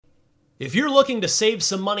If you're looking to save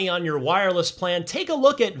some money on your wireless plan, take a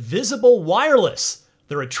look at Visible Wireless.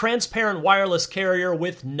 They're a transparent wireless carrier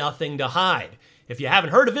with nothing to hide. If you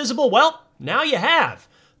haven't heard of Visible, well, now you have.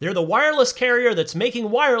 They're the wireless carrier that's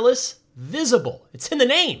making wireless visible. It's in the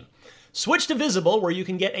name. Switch to Visible, where you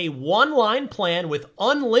can get a one-line plan with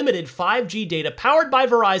unlimited 5G data powered by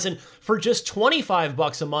Verizon for just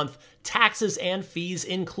 $25 a month, taxes and fees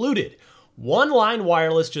included. One-line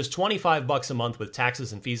wireless, just $25 a month with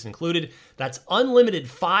taxes and fees included. That's unlimited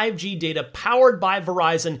 5G data powered by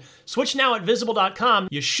Verizon. Switch now at Visible.com.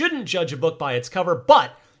 You shouldn't judge a book by its cover,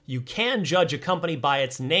 but you can judge a company by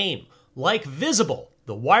its name, like Visible,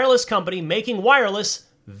 the wireless company making wireless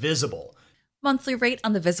visible. Monthly rate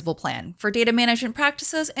on the Visible plan. For data management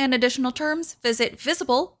practices and additional terms, visit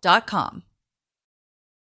Visible.com.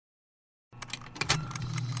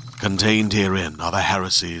 Contained herein are the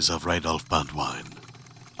heresies of Radolf Burntwine,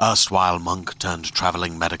 erstwhile monk turned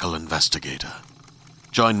traveling medical investigator.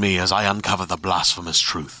 Join me as I uncover the blasphemous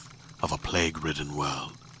truth of a plague-ridden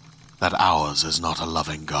world, that ours is not a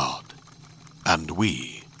loving God, and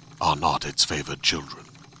we are not its favored children.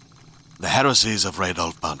 The heresies of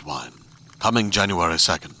Radolf Burntwine, coming January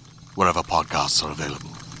 2nd, wherever podcasts are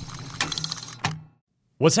available.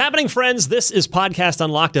 What's happening, friends? This is Podcast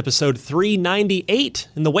Unlocked, episode 398.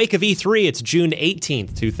 In the wake of E3, it's June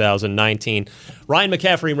 18th, 2019. Ryan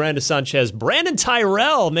McCaffrey, Miranda Sanchez, Brandon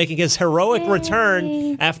Tyrell making his heroic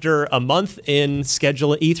return after a month in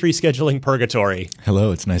E3 scheduling purgatory.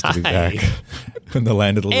 Hello, it's nice to be back in the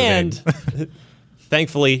land of the living. And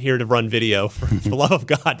thankfully, here to run video for the love of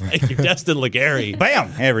God. Thank you, Destin Legary.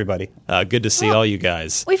 Bam! Hey, everybody. Good to see all you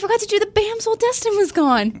guys. We forgot to do the BAMs while Destin was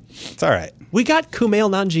gone. It's all right. We got Kumail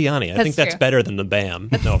Nanjiani. I think that's true. better than the BAM.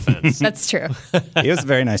 No offense. That's true. He was a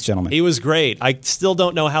very nice gentleman. He was great. I still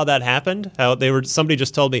don't know how that happened. Somebody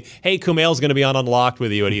just told me, hey, Kumail's going to be on Unlocked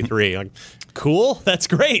with you at E3. Like, cool. That's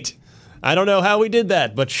great. I don't know how we did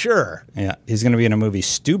that, but sure. Yeah, he's going to be in a movie,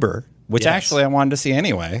 Stuber, which actually I wanted to see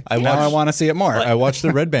anyway. I want to see it more. I watched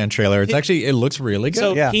the Red Band trailer. It looks really good.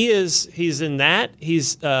 So he's in that.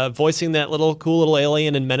 He's voicing that cool little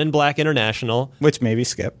alien in Men in Black International, which maybe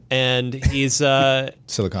skip. And he's got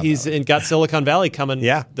Silicon Valley coming.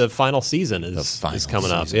 Yeah, the final season is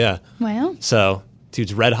coming up. Yeah. Wow. So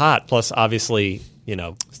dude's red hot. Plus, obviously,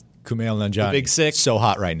 Kumail Nanjiani, Big Sick, so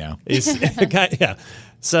hot right now. Yeah.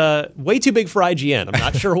 It's way too big for IGN. I'm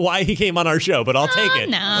not sure why he came on our show, but I'll take it.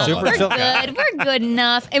 No, we're good. We're good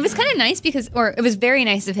enough. It was kind of nice it was very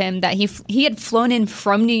nice of him that he had flown in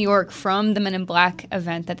from New York from the Men in Black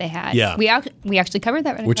event that they had. Yeah. We actually covered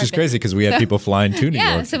that. Which is crazy because we had people flying to New York.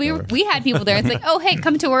 Yeah, so we had people there. It's like, oh, hey,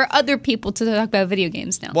 come to our other people to talk about video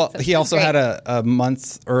games now. Well, so he also had a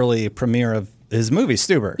month early premiere of his movie,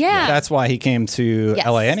 Stuber. Yeah. That's why he came to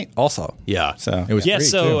LA also. Yeah. So it was free,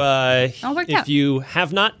 so all worked out. If you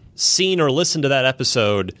have not seen or listened to that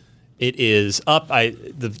episode, it is up.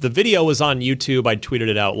 The video was on YouTube. I tweeted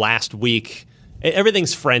it out last week.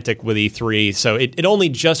 Everything's frantic with E3, so it only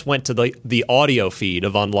just went to the audio feed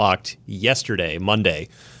of Unlocked yesterday, Monday.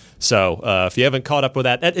 So if you haven't caught up with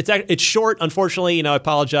that, it's short. Unfortunately, I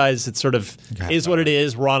apologize. It sort of is what it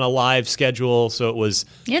is. We're on a live schedule, so it was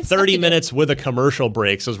 30 minutes with a commercial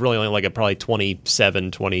break. So it was really only like a probably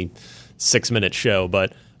 27, 26-minute show.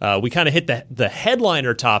 But we kind of hit the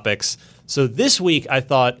headliner topics. So this week, I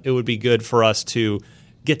thought it would be good for us to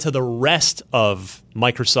get to the rest of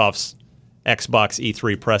Microsoft's Xbox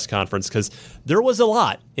E3 press conference, because there was a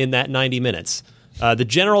lot in that 90 minutes. The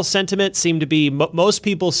general sentiment seemed to be most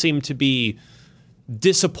people seemed to be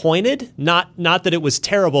disappointed. Not that it was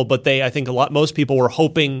terrible, but most people were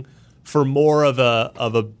hoping for more of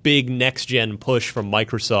a big next gen push from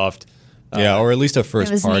Microsoft. Or at least a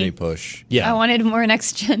first party push. Yeah, I wanted more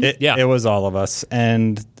next gen. It was all of us,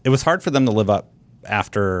 and it was hard for them to live up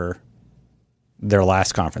after their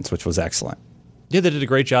last conference, which was excellent. Yeah, they did a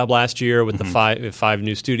great job last year with the five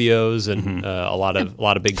new studios and a lot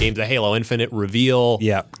of big games. The Halo Infinite reveal,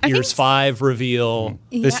 Gears 5 reveal.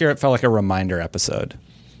 This year it felt like a reminder episode.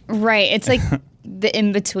 Right, it's like the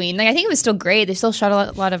in between. I think it was still great. They still shot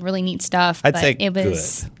a lot of really neat stuff. I'd say it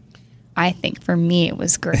was. Good. I think for me it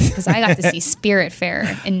was great because I got to see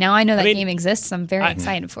Spiritfarer, and now I know that game exists. I'm very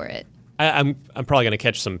excited for it. I'm probably going to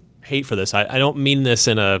catch some hate for this. I don't mean this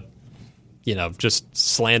in a just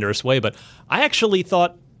slanderous way, but I actually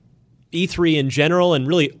thought E3 in general and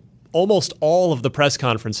really almost all of the press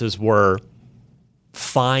conferences were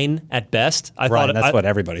fine at best. That's what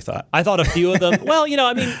everybody thought. I thought a few of them. Well,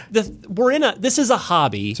 this is a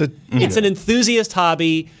hobby. It's an enthusiast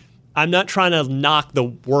hobby. I'm not trying to knock the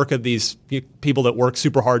work of these people that work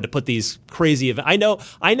super hard to put these crazy events.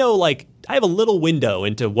 I know. Like, I have a little window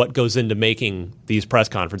into what goes into making these press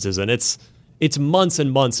conferences, and it's months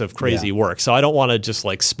and months of crazy work. So I don't want to just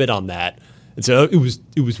like spit on that and say, oh,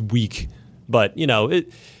 it was weak. But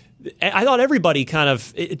I thought everybody kind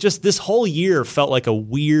of just this whole year felt like a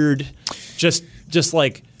weird, just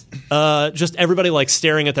everybody like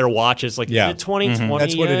staring at their watches, like, is it 2020?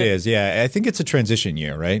 That's what it is. Yeah, I think it's a transition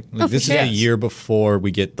year, right? Like, this is sure. a year before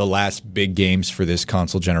we get the last big games for this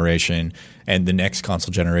console generation, and the next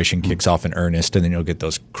console generation kicks off in earnest, and then you'll get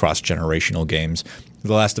those cross-generational games.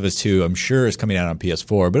 The Last of Us 2, I'm sure, is coming out on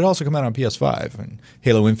PS4, but it also come out on PS5, and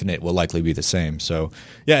Halo Infinite will likely be the same. So,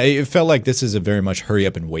 yeah, it felt like this is a very much hurry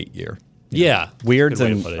up and wait year. Yeah. Weird's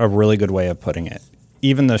a really good way of putting it.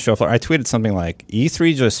 Even the show floor, I tweeted something like,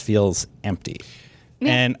 E3 just feels empty.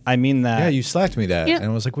 Yeah. And I mean that. Yeah, you slacked me that. And I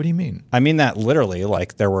was like, what do you mean? I mean that literally.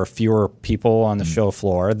 Like, there were fewer people on the show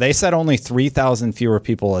floor. They said only 3,000 fewer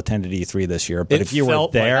people attended E3 this year. But if you were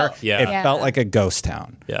there, it felt like a ghost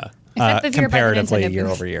town. Yeah. Comparatively year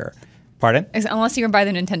over year. Pardon? Unless you were by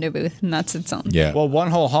the Nintendo booth, and that's its own. Yeah. Well,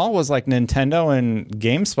 one whole hall was like Nintendo, and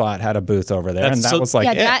GameSpot had a booth over there, and that was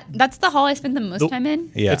like that's the hall I spent the most time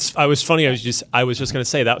in. Yeah. I was just going to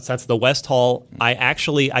say that's the West Hall.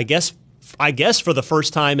 I guess for the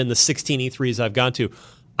first time in the 16 E3s I've gone to,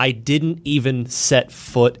 I didn't even set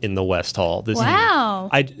foot in the West Hall this year.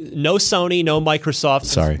 No Sony, no Microsoft.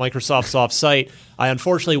 Sorry. Microsoft's off site. I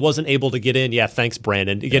unfortunately wasn't able to get in. Yeah, thanks,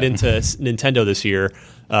 Brandon. To get into Nintendo this year.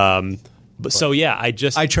 I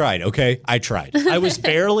tried. Okay, I tried. I was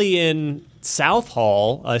barely in South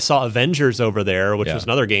Hall. I saw Avengers over there, which was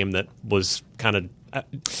another game that was kind of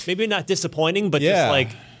maybe not disappointing, but just like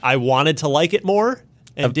I wanted to like it more.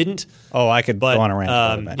 And didn't. Oh, I could go on a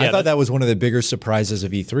rant. I thought that was one of the bigger surprises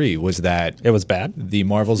of E3 was that it was bad. The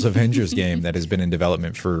Marvel's Avengers game that has been in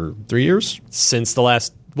development for 3 years since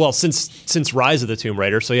since Rise of the Tomb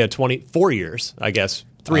Raider. So 24 years, I guess.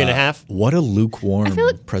 3.5. What a lukewarm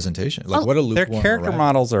presentation! Like what a lukewarm. Their character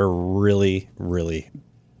models are really, really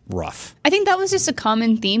rough. I think that was just a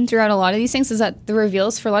common theme throughout a lot of these things, is that the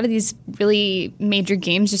reveals for a lot of these really major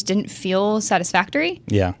games just didn't feel satisfactory.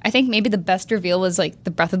 Yeah. I think maybe the best reveal was like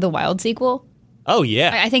the Breath of the Wild sequel. Oh,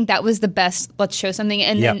 yeah. I think that was the best, let's show something.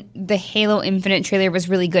 And then the Halo Infinite trailer was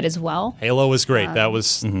really good as well. Halo was great. That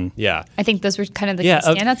was, I think those were kind of the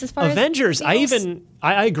standouts as far Avengers, as Avengers.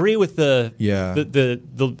 I agree with it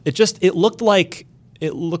looked like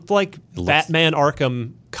Batman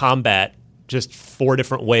Arkham Combat, just 4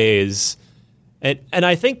 different ways. And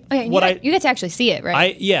I think you get to actually see it,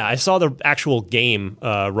 right? I saw the actual game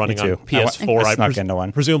running on PS4. I snuck into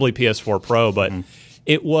one. Presumably PS4 Pro, but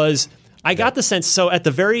it was. I got the sense. So at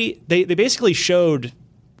the they basically showed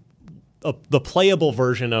the playable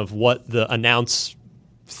version of what the announce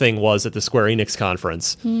thing was at the Square Enix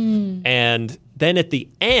conference, and then at the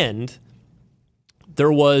end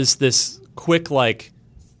there was this quick like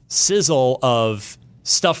sizzle of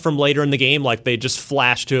stuff from later in the game. Like they just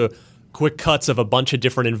flashed to quick cuts of a bunch of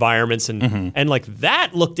different environments, and like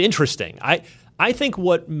that looked interesting. I think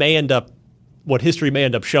what history may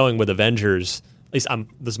end up showing with Avengers, at least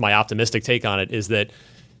this is my optimistic take on it, is that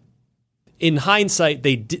in hindsight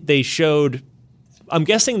they showed. I'm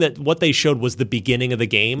guessing that what they showed was the beginning of the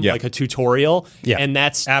game, like a tutorial, and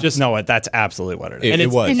that's that's absolutely what it is. And it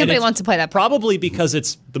was. And nobody wants to play that. Probably because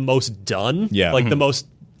it's the most done, like the most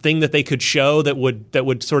thing that they could show that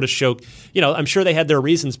would sort of show. I'm sure they had their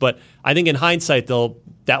reasons, but I think in hindsight,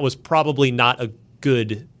 that was probably not a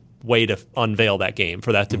good way to unveil that game,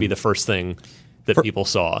 for that to be the first thing that people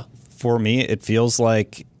saw. For me, it feels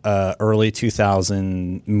like early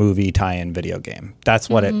 2000 movie tie-in video game. That's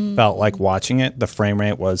what it felt like watching it. The frame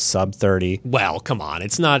rate was sub 30. Well, come on,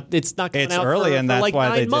 it's not. It's not. It's out early, and that's like why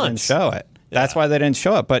they didn't show it. That's why they didn't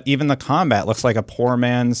show it. But even the combat looks like a poor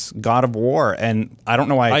man's God of War, and I don't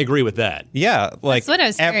know why. I agree with that. Yeah, like that's what I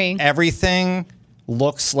was hearing. Everything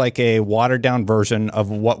looks like a watered-down version of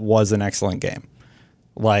what was an excellent game.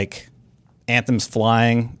 Like Anthem's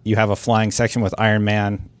flying. You have a flying section with Iron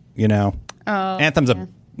Man. Anthem's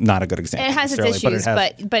not a good example. It has its issues,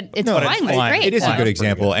 but it's flying. It's great. It is a good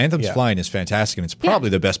example. Anthem's flying is fantastic, and it's probably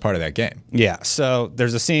the best part of that game. Yeah. So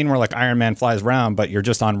there's a scene where like Iron Man flies around, but you're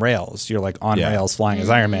just on rails. You're like on rails flying as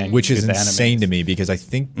Iron Man, which is insane to me because I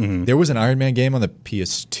think there was an Iron Man game on the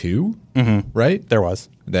PS2, right? There was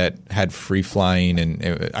that had free flying,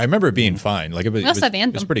 and I remember it being fine. Like it was have Anthem.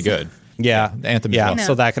 It was pretty good. Yeah, Anthem. Yeah. As well.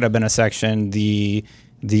 So that could have been a section. The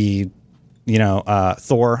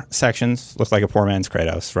Thor sections look like a poor man's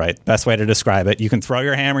Kratos, right? Best way to describe it. You can throw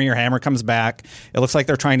your hammer comes back. It looks like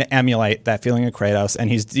they're trying to emulate that feeling of Kratos, and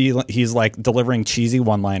he's like delivering cheesy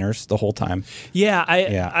one-liners the whole time. Yeah,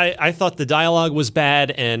 I thought the dialogue was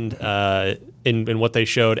bad, and in what they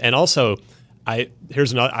showed, and also,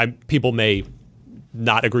 people may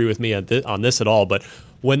not agree with me on this at all, but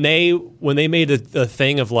when they made a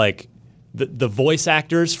thing of like the voice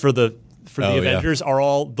actors for the Avengers are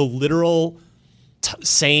all the literal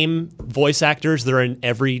same voice actors that are in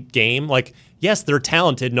every game. Like, yes, they're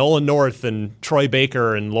talented. Nolan North and Troy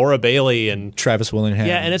Baker and Laura Bailey and Travis Willingham.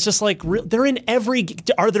 Yeah, and it's just like they're in every.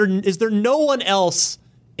 Is there no one else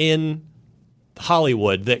in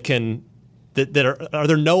Hollywood that can? Are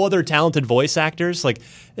there no other talented voice actors? Like,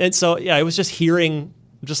 and so yeah, I was just hearing,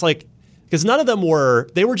 just like, because none of them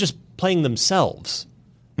they were just playing themselves.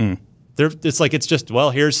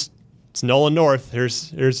 It's Nolan North.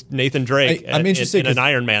 Here's Nathan Drake. I'm interested in an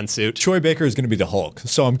Iron Man suit. Troy Baker is going to be the Hulk,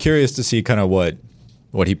 so I'm curious to see kind of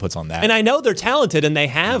what he puts on that. And I know they're talented, and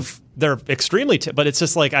they're extremely, but it's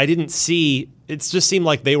just like I didn't see. It just seemed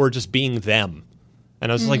like they were just being them,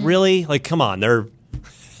 and I was like, really, like, come on, they're.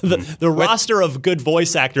 The roster of good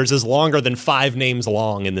voice actors is longer than 5 names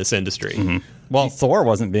long in this industry. Mm-hmm. Well, Thor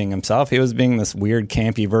wasn't being himself; he was being this weird,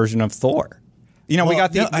 campy version of Thor. We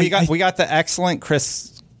got the excellent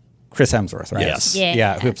Chris Hemsworth, right? Yes.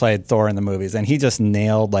 Yeah, who played Thor in the movies, and he just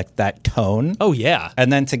nailed like that tone. Oh yeah,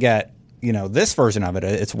 and then to get this version of it,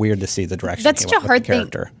 it's weird to see the direction. That's he such a went hard with the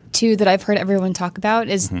character. thing too that I've heard everyone talk about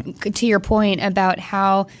is to your point about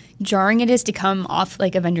how jarring it is to come off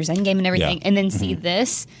like Avengers Endgame and everything, and then see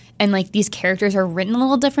this. And like these characters are written a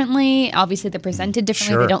little differently. Obviously, they're presented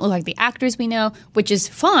differently. Sure. They don't look like the actors we know, which is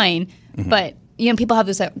fine. But people have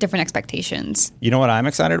those different expectations. You know what I'm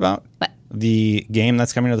excited about? What? The game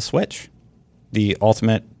that's coming to the Switch, the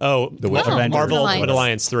Ultimate. Marvel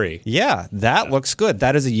Alliance 3. Yeah, that looks good.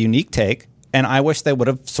 That is a unique take. And I wish they would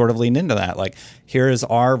have sort of leaned into that. Like, here is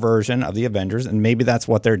our version of the Avengers, and maybe that's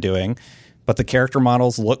what they're doing. But the character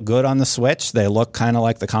models look good on the Switch. They look kind of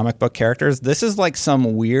like the comic book characters. This is like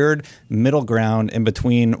some weird middle ground in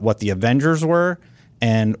between what the Avengers were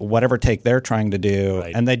and whatever take they're trying to do.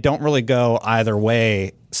 Right. And they don't really go either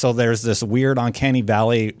way. So there's this weird uncanny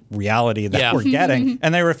valley reality that we're getting.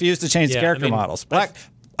 And they refuse to change the character models.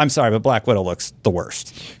 I'm sorry, but Black Widow looks the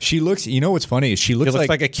worst. She looks, what's funny is she looks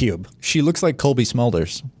like a cube. She looks like Colby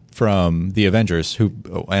Smulders from the Avengers,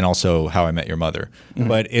 and also How I Met Your Mother.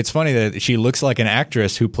 But it's funny that she looks like an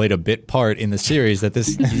actress who played a bit part in the series that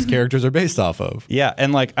these characters are based off of. Yeah,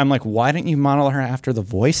 and I'm like, why didn't you model her after the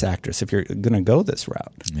voice actress if you're going to go this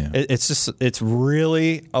route? Yeah. It's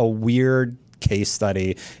really a weird case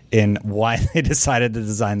study in why they decided to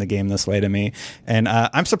design the game this way to me. And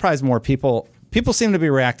I'm surprised more people seem to be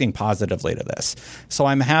reacting positively to this. So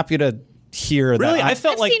I'm happy to hear that. Really, I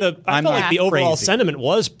felt like the overall sentiment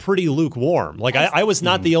was pretty lukewarm. Like I was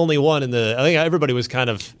not the only one I think everybody was kind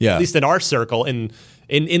of, at least in our circle, in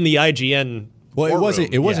the IGN. Well,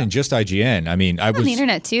 it wasn't just IGN. I mean, I was on the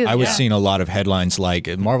internet too. I was seeing a lot of headlines like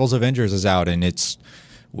Marvel's Avengers is out and it's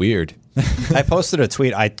weird. I posted a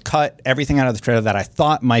tweet. I cut everything out of the trailer that I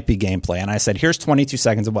thought might be gameplay, and I said, "Here's 22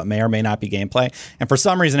 seconds of what may or may not be gameplay." And for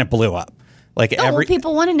some reason, it blew up. Like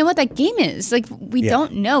people want to know what that game is. Like we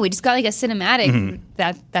don't know. We just got like a cinematic.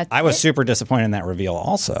 I was super disappointed in that reveal.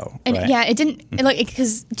 Also, and right? It didn't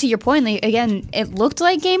because to your point, like, again, it looked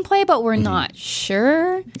like gameplay, but we're not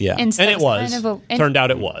sure. Yeah, and it was. Turned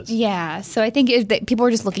out it was. Yeah, so I think that people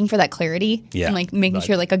were just looking for that clarity and like making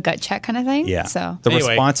sure like a gut check kind of thing. Yeah. So the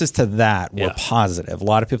responses to that were positive. A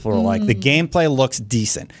lot of people were like, the gameplay looks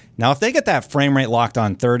decent. Now, if they get that frame rate locked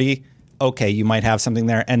on 30. Okay, you might have something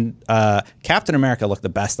there. And Captain America looked the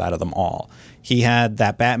best out of them all. He had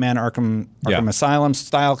that Batman Arkham Asylum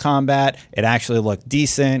style combat. It actually looked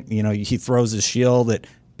decent. He throws his shield at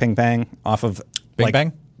Ping Pang off of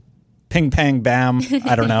Bang? Ping Pang Bam.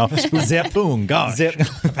 I don't know. Zip boom, gosh. Zip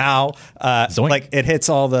pow. Like it hits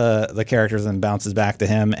all the characters and bounces back to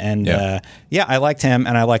him. And I liked him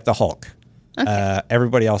and I liked the Hulk. Okay.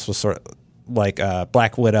 Everybody else was sort of like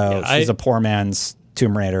Black Widow. She's a poor man's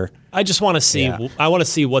Tomb Raider. I just want to see. I want to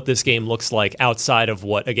see what this game looks like outside of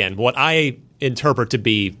what I interpret to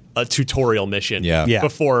be a tutorial mission. Yeah.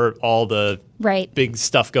 Before all the right. big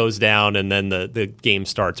stuff goes down and then the game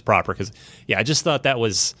starts proper. Because, I just thought that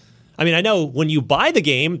was... I mean, I know when you buy the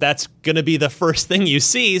game, that's going to be the first thing you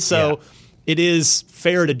see. So it is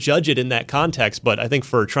fair to judge it in that context. But I think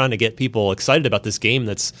for trying to get people excited about this game,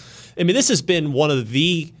 this has been one of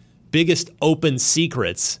the biggest open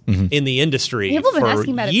secrets in the industry People have been for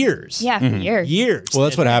asking about years. it. Yeah, for years. Years. Well,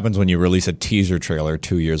 that's what happens when you release a teaser trailer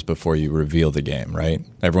 2 years before you reveal the game, right?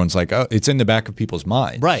 Everyone's like, oh, it's in the back of people's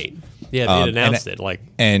minds. Right. Yeah, they announced it.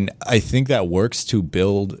 And I think that works to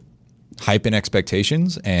build hype and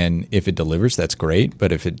expectations. And if it delivers, that's great.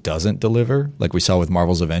 But if it doesn't deliver, like we saw with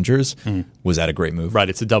Marvel's Avengers, was that a great move? Right.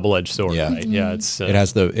 It's a double-edged sword. Yeah. Right? Yeah. It's It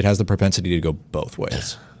has the propensity to go both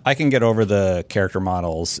ways. I can get over the character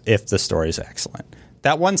models if the story is excellent.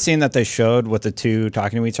 That one scene that they showed with the two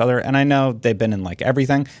talking to each other, and I know they've been in like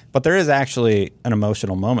everything, but there is actually an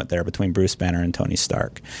emotional moment there between Bruce Banner and Tony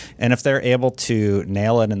Stark. And if they're able to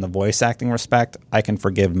nail it in the voice acting respect, I can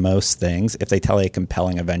forgive most things if they tell a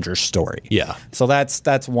compelling Avengers story. Yeah. So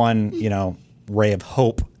that's one, ray of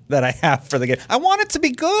hope that I have for the game. I want it to be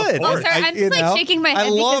good. I'm sorry, I'm just shaking my head I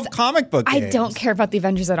love because comic book games. I don't care about the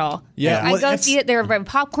Avengers at all. Yeah. I Well, go see it. They're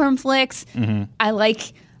popcorn flicks.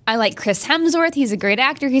 I like Chris Hemsworth. He's a great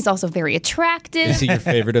actor. He's also very attractive. Is he your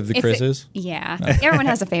favorite of the Chris's? Yeah. Everyone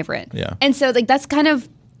has a favorite. Yeah. And so like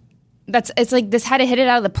it's like this had to hit it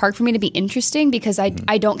out of the park for me to be interesting because I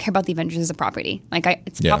don't care about the Avengers as a property. Like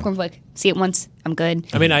it's a popcorn flick. See it once, I'm good.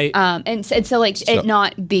 I mean, and so like it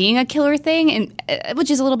not being a killer thing, and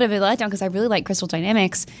which is a little bit of a letdown because I really like Crystal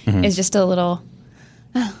Dynamics. Is just a little.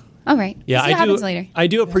 All right. Yeah, we'll see what happens later. I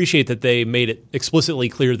do appreciate that they made it explicitly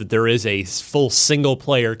clear that there is a full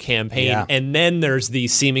single-player campaign, and then there's the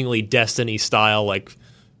seemingly Destiny-style, like,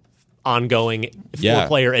 ongoing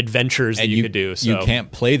four-player adventures that you could do. So. You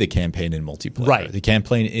can't play the campaign in multiplayer. Right. The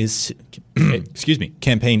campaign is,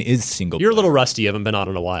 campaign is single. You're a little rusty. You haven't been on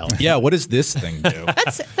in a while. Yeah. What does this thing do?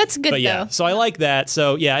 That's good But yeah, though. so I like that.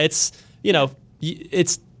 So yeah, it's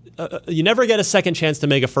it's you never get a second chance to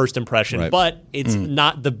make a first impression, Right. but it's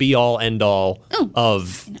not the be all end all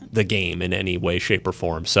of the game in any way, shape, or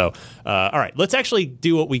form. So all right, let's actually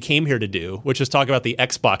do what we came here to do, which is talk about the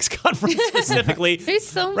Xbox conference specifically, There's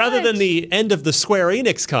so rather much. than the end of the Square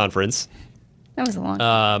Enix conference. That was a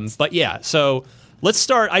long. But yeah, so let's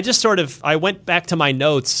start. I went back to my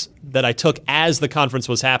notes that I took as the conference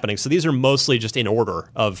was happening. So these are mostly just in order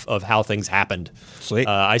of how things happened. Sweet.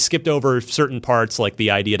 I skipped over certain parts like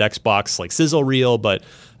the ID at Xbox, like Sizzle Reel. But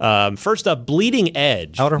first up, Bleeding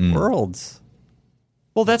Edge. Outer Worlds.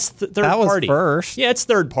 Well, that's third That was party. first. Yeah, it's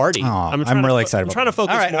third party. Oh, I'm really excited I'm about trying to that.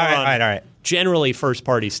 focus All right, more all right, on all right. generally first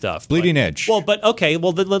party stuff. Bleeding But- Edge. Well, but okay.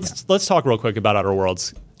 Well, then let's talk real quick about Outer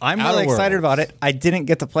Worlds. I'm Outer really excited Worlds. about it. I didn't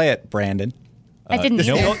get to play it, Brandon. I didn't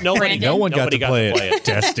either. Nobody- Brandon. No one got Nobody to play it.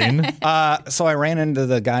 Destin. So I ran into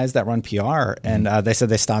the guys that run PR, and they said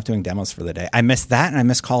they stopped doing demos for the day. I missed that, and I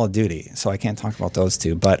missed Call of Duty, so I can't talk about those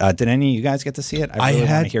two. But did any of you guys get to see it? I really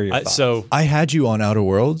want to hear your thoughts. So I had you on Outer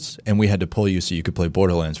Worlds, and we had to pull you so you could play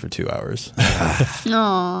Borderlands for 2 hours.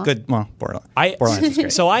 Good. Well, Borderlands is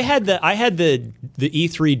great. So I had the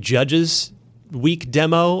E3 judges week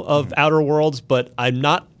demo of Outer Worlds, but I'm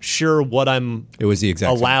not sure what I'm It was the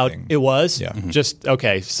exact same allowed. thing. It was Yeah. just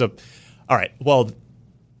okay. So all right, well,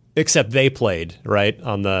 except they played right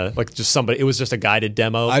on the just somebody. It was just a guided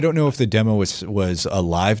demo. I don't know if the demo was a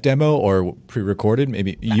live demo or pre-recorded.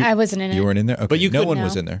 Maybe I wasn't in it. You weren't in there, okay. But you no couldn't one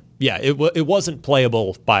was know. in there. Yeah, it wasn't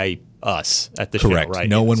playable by us at the Correct. show. Right?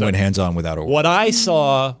 No one So went hands-on with Outer Worlds. What I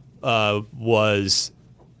saw was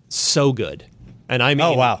so good, and I mean,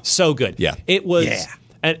 Oh, wow. so good. Yeah. it was. Yeah.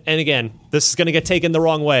 And again, this is going to get taken the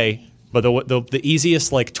wrong way, but the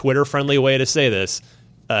easiest Twitter friendly way to say this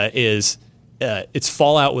is it's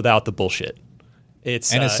Fallout without the bullshit.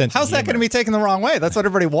 It's And a sense of How's that humor. going to be taken the wrong way? That's what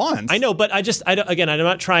everybody wants. I know, but I'm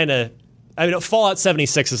not trying to. I mean, Fallout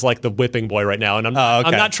 76 is like the whipping boy right now, and okay.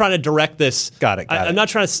 I'm not trying to direct this. Got it. I'm not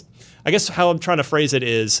trying to. I guess how I'm trying to phrase it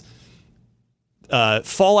is,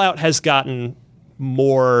 Fallout has gotten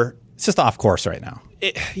more. It's just off course right now.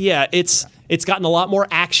 It's gotten a lot more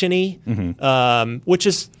actiony, which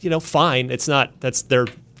is fine. It's not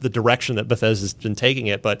the direction that Bethesda's been taking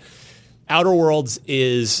it, but Outer Worlds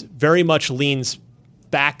is very much leans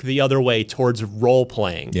back the other way towards role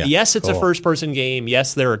playing. Yeah, Yes, it's a first person game.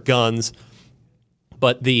 Yes, there are guns,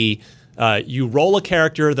 but you roll a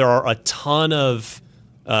character. There are a ton of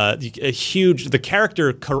the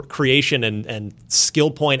character creation and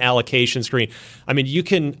skill point allocation screen. I mean, you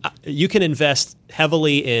can invest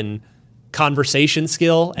heavily in conversation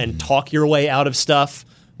skill and talk your way out of stuff,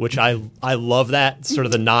 which I love that sort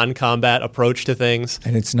of the non-combat approach to things.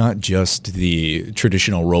 And it's not just the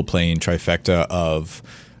traditional role-playing trifecta of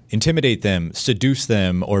intimidate them, seduce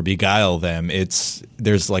them, or beguile them.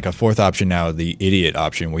 There's like a fourth option now, the idiot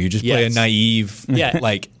option, where you just play a Yes. naive, Yeah.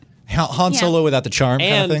 Han Solo without the charm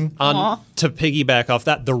kind of thing. To piggyback off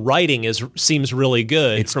that, the writing seems really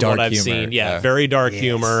good It's from dark what I've humor. seen. Yeah. Very dark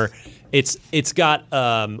humor. It's got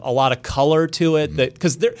a lot of color to it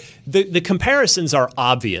because the comparisons are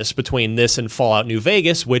obvious between this and Fallout New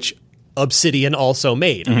Vegas, which Obsidian also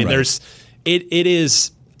made. I mean, it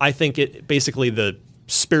is. I think it basically the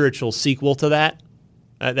spiritual sequel to that.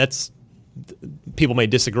 That's people may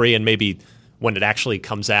disagree, and maybe when it actually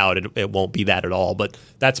comes out, it won't be that at all. But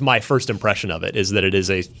that's my first impression of it, is that it is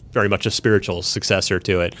very much a spiritual successor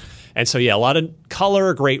to it. And so, yeah, a lot of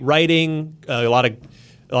color, great writing, a lot of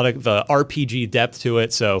RPG depth to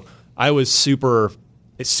it. So I was super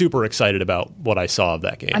excited about what I saw of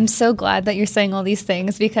that game. I'm so glad that you're saying all these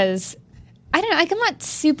things because I don't know. I'm not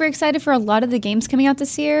super excited for a lot of the games coming out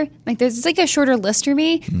this year. Like there's like a shorter list for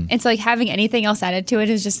me. It's like having anything else added to it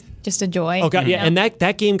is just a joy. Oh god, yeah, and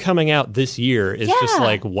that game coming out this year is just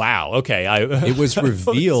like wow. Okay, It was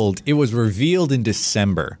revealed. It was revealed in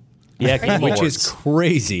December. Yeah, which is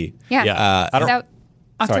crazy. Yeah. Yeah. It's out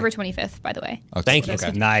October 25th, by the way. Thank you.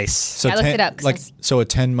 Okay. Nice. So I looked it up, 'cause so a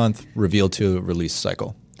 10-month reveal to release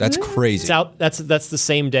cycle. That's crazy. It's out. That's the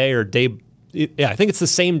same day or day. Yeah, I think it's the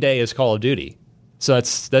same day as Call of Duty. So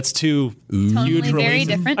that's two huge Totally very releases.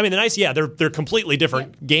 different. I mean, they're completely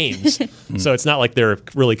different games. So it's not like they're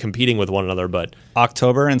really competing with one another. But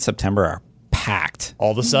October and September are packed.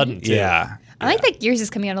 all of a sudden, too. Yeah. I like that Gears is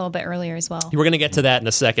coming out a little bit earlier as well. We're going to get to that in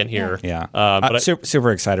a second here. Yeah. But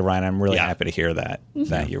super excited, Ryan. I'm really Yeah. happy to hear that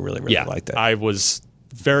you really liked it. I was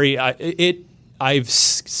very. I've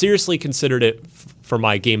seriously considered it for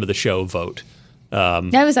my game of the show vote.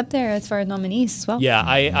 That was up there as far as nominees as well. Yeah,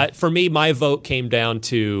 I for me, my vote came down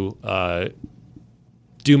to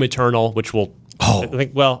Doom Eternal, which will. I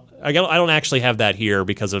think. Well, I don't actually have that here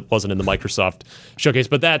because it wasn't in the Microsoft showcase.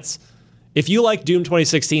 But that's if you like Doom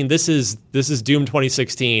 2016, this is Doom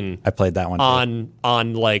 2016. I played that one too.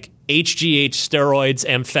 on like HGH steroids,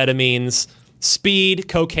 amphetamines, speed,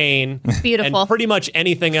 cocaine, Beautiful. and pretty much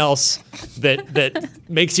anything else that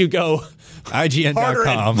makes you go. Harder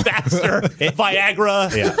IGN.com. and faster. Viagra.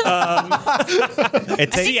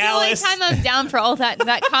 It takes The only Cialis. time I'm down for all that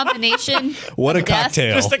combination. What a Death.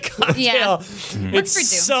 cocktail. Just a cocktail. Yeah. It's for Doom.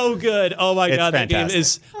 so good. Oh my It's god, that game fantastic.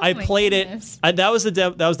 is. Oh I my played goodness. it. That was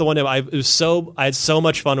the one demo. I had so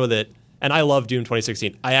much fun with it, and I love Doom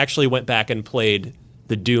 2016. I actually went back and played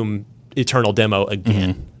the Doom Eternal demo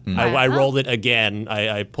again. I Wow. rolled it again.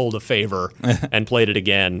 I pulled a favor and played it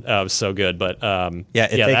again. It was so good. But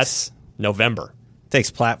takes- that's November.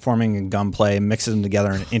 takes platforming and gunplay, mixes them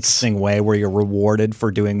together in an interesting way where you're rewarded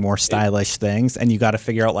for doing more stylish things, and you got to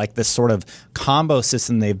figure out like this sort of combo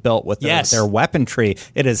system they've built with their weapon tree.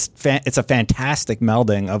 It's a fantastic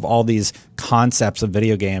melding of all these concepts of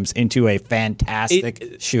video games into a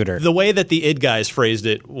fantastic shooter. The way that the id guys phrased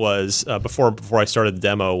it was before I started the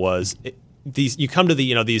demo was you come to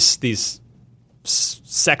these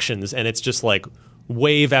sections and it's just like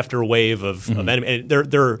wave after wave of enemy,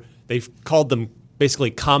 and they've called them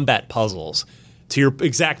basically combat puzzles. To your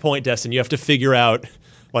exact point, Destin, you have to figure out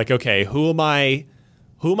like, okay, who am I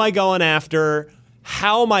going after?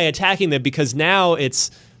 How am I attacking them? Because now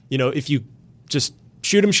it's, if you just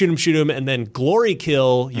shoot them, and then glory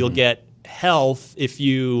kill, you'll get health. If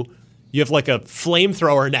you have like a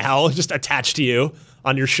flamethrower now just attached to you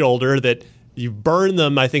on your shoulder that you burn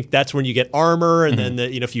them, I think that's when you get armor. And then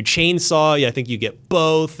if you chainsaw, I think you get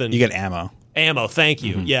both. And you get ammo. Ammo, thank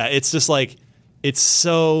you. Yeah, it's just like it's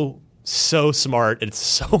so smart. It's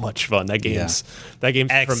so much fun. That game's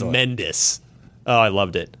Excellent. tremendous. Oh, I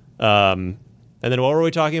loved it. And then what were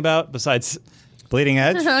we talking about besides? Bleeding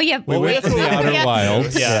Edge? Oh, yeah. We went from the Outer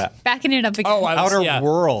Wilds. Yeah. Backing it up again. Outer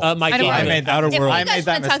World. My Outer game. World. I made that. Outer If World. you I guys made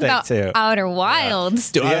that want to talk mistake about too. Outer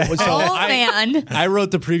Wilds, I man. I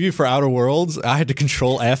wrote the preview for Outer Worlds. I had to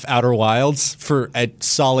Control F Outer Wilds for a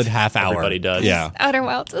solid half hour. Everybody does. Yeah. Outer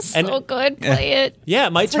Wilds is And- so good. Play it. Yeah, it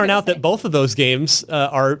might what turn I out say. that both of those games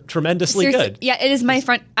are tremendously Seriously, good. yeah, it is my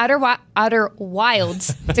front. Outer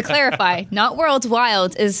Wilds, to clarify, not Worlds.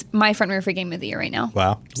 Wilds is my front row for game of the year right now.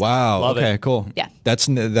 Wow. Wow. Love okay, it. cool. Yeah. That's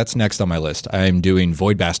next on my list. I'm doing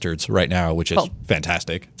Void Bastards right now, which is Cool.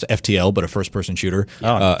 fantastic. It's FTL, but a first-person shooter.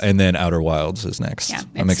 nice. And then Outer Wilds is next. Yeah,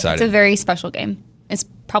 I'm excited. It's a very special game. It's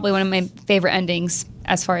probably one of my favorite endings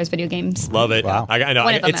as far as video games. Love it. Wow. I know.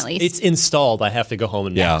 One of them, it's, at least. it's installed. I have to go home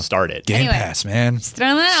and start it. Game Anyway. Pass, man. Just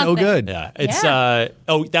throwing that So out there. good. Yeah, it's Yeah.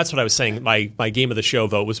 that's what I was saying. My game of the show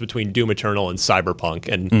vote was between Doom Eternal and Cyberpunk,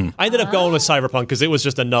 and I ended up going with Cyberpunk because it was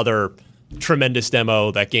just another tremendous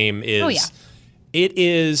demo. That game is. Oh, yeah. It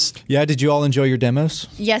is. Yeah, did you all enjoy your demos?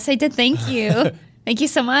 Yes, I did. Thank you. Thank you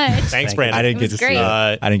so much. Thanks, Brandon. I didn't get was to see great.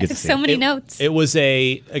 it. I didn't get I to took see so it. many notes. It was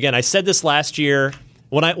again, I said this last year.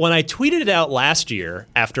 When I tweeted it out last year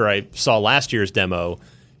after I saw last year's demo,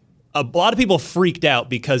 a lot of people freaked out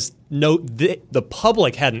because the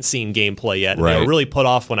public hadn't seen gameplay yet. And They Right. were really put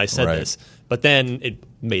off when I said Right. this. But then it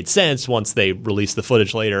made sense once they released the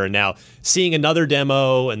footage later. And now seeing another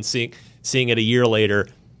demo and seeing it a year later,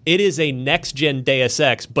 it is a next-gen Deus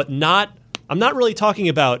Ex, but I'm not really talking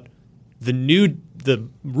about the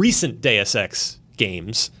recent Deus Ex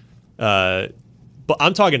games, but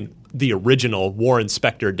I'm talking the original Warren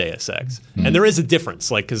Spector Deus Ex. And there is a difference,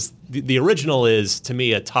 because the original is, to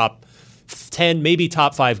me, a top 10, maybe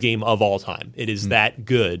top 5 game of all time. It is that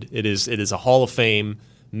good. It is a Hall of Fame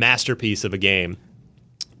masterpiece of a game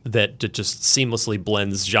that just seamlessly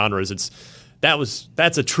blends genres.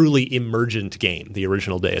 That's a truly emergent game, the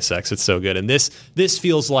original Deus Ex. It's so good. And this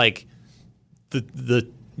feels like the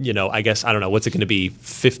I guess, I don't know, what's it going to be,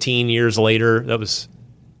 15 years later? That was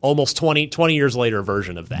almost 20 years later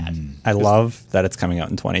version of that. I love that it's coming out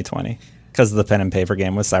in 2020 because of the pen and paper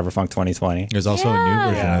game with Cyberpunk 2020. There's also a new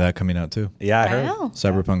version of that coming out too. Yeah, I heard. Wow.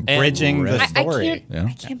 Cyberpunk Bridging the I story.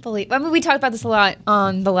 can't believe. I mean, we talked about this a lot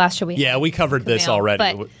on the last show we had. Yeah, we covered this Mail, already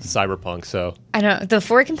but- with Cyberpunk, so... I don't know, the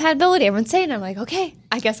forward compatibility, everyone's saying, I'm like, okay,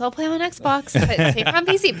 I guess I'll play on Xbox. But safe on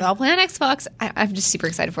PC, but I'll play on Xbox. I'm just super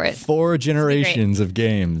excited for it. 4 generations of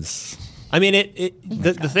games. I mean,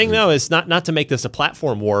 the thing, though, is not to make this a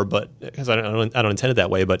platform war, but because I don't intend it that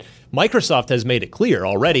way, but Microsoft has made it clear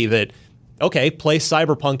already that, okay, play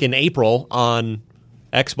Cyberpunk in April on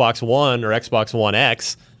Xbox One or Xbox One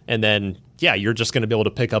X, and then, yeah, you're just going to be able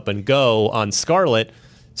to pick up and go on Scarlet.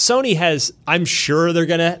 Sony has, I'm sure they're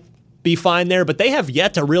going to be fine there, but they have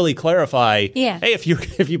yet to really clarify, Yeah. hey, if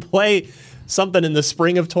you play something in the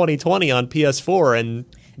spring of 2020 on PS4 and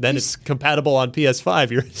then it's compatible on PS5,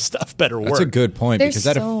 your stuff better work. That's a good point There's because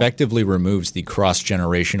that so- effectively removes the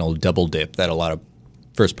cross-generational double dip that a lot of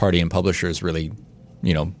first-party and publishers really,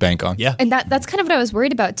 bank on. Yeah. And that's kind of what I was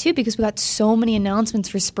worried about too, because we got so many announcements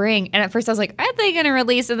for spring. And at first I was like, are they going to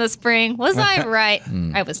release in the spring? Was I right?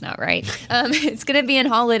 I was not right. It's going to be in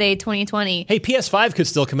holiday 2020. Hey, PS5 could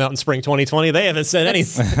still come out in spring 2020. They haven't said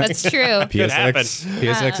anything. That's true.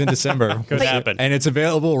 PSX in December. Could happen. And it's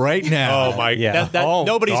available right now. Oh my! Yeah.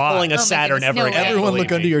 Nobody's God. pulling a Oh my Saturn goodness, ever no again. way. Everyone believe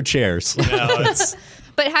look under me. your chairs. No, it's,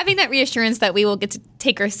 But having that reassurance that we will get to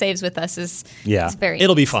take our saves with us is very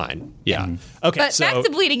it'll be fine. Yeah. Okay. But so back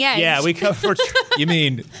to Bleeding Edge. Yeah, we covered You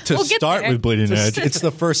mean to We'll get start there. with Bleeding Edge? It's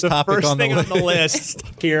the first topic first on the thing list. on the list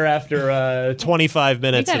here after 25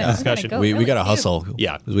 minutes We of gotta discussion. go. We really got to do. hustle.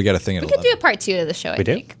 Yeah. 'Cause we got a thing at We could 11. do a part 2 of the show, I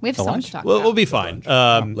do? think. We have The so lunch? much to talk We'll about. be fine.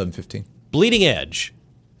 11:15. Bleeding Edge.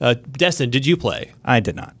 Destin, did you play? I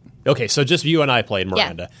did not. Okay, so just you and I played,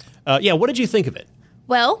 Miranda. Yeah. What did you think of it?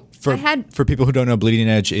 Well, For, I had for people who don't know, Bleeding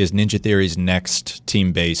Edge is Ninja Theory's next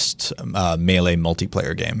team-based melee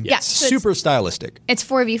multiplayer game. Yeah, so it's- super stylistic. It's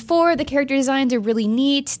 4v4. The character designs are really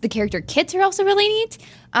neat. The character kits are also really neat.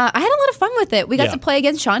 I had a lot of fun with it. We got Yeah. to play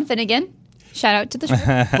against Sean Finnegan. Shout out to the show.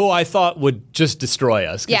 Who I thought would just destroy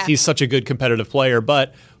us because Yeah. he's such a good competitive player,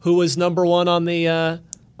 but who was number one on the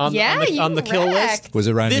on the kill list? Was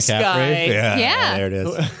it Ryan This McCaffrey? guy. Yeah. There it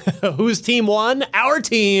is. Whose team won? Our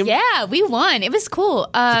team. Yeah, we won. It was cool.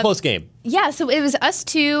 Close game. Yeah, so it was us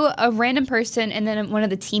two, a random person, and then one of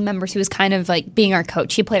the team members who was kind of like being our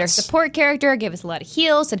coach. He played our support character, gave us a lot of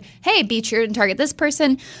heals, said, hey, be sure and target this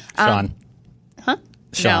person. Sean.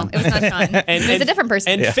 Sean. No, it was not Sean. It was a different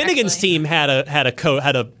person. And Finnegan's actually. team had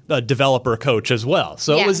a developer coach as well,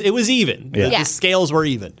 so Yeah. it was even. Yeah. The scales were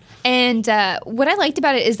even. And what I liked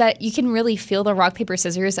about it is that you can really feel the rock, paper,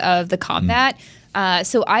 scissors of the combat.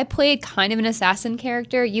 So I played kind of an assassin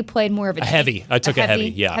character. You played more of a heavy. I took a heavy,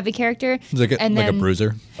 yeah. heavy character. It's like a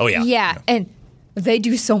bruiser. Oh yeah. Yeah, and they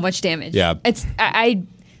do so much damage. Yeah. It's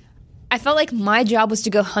I felt like my job was to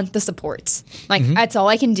go hunt the supports. Like that's all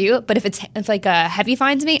I can do. But if like a heavy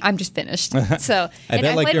finds me, I'm just finished. So I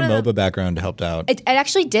bet like played your with a- MOBA background helped out. It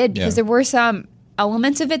actually did because Yeah. there were some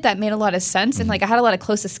elements of it that made a lot of sense, and like I had a lot of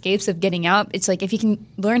close escapes of getting out. It's like if you can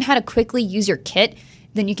learn how to quickly use your kit,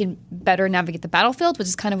 then you can better navigate the battlefield, which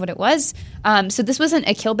is kind of what it was. So this wasn't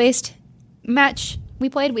a kill-based match we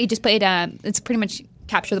played. We just played. It's pretty much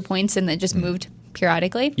capture the points and then just moved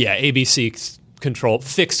periodically. Yeah, ABC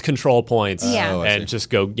fixed control points. Yeah. Oh, I and see. just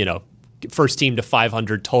go, first team to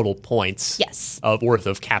 500 total points. Yes. Of worth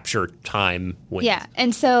of capture time wins. Yeah,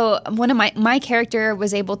 and so one of my character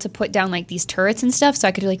was able to put down like these turrets and stuff, so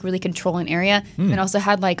I could like really control an area, and also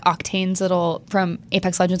had like Octane's little from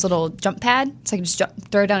Apex Legends little jump pad, so I could just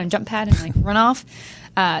throw it down and jump pad and like run off.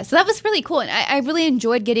 So that was really cool, and I really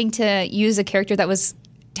enjoyed getting to use a character that was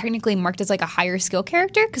technically marked as like a higher skill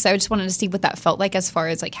character because I just wanted to see what that felt like as far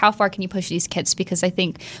as like how far can you push these kits, because I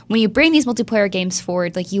think when you bring these multiplayer games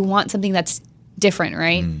forward, like you want something that's different,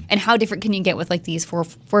 right? And how different can you get with like these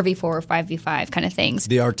 4v4 or 5v5 kind of things?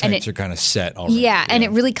 The archetypes are kind of set already. Yeah, and it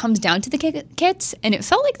really comes down to the kits, and it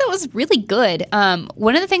felt like that was really good.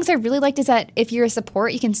 One of the things I really liked is that if you're a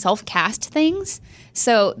support, you can self-cast things.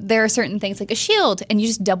 So there are certain things like a shield, and you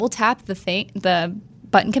just double tap the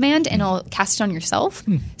button command, and it'll cast it on yourself.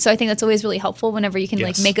 So I think that's always really helpful whenever you can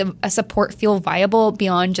like make a support feel viable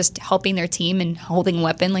beyond just helping their team and holding a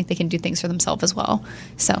weapon. Like they can do things for themselves as well.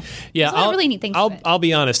 So yeah, there's a really neat things. I'll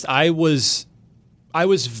be honest. I was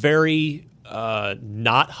very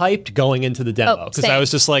not hyped going into the demo because I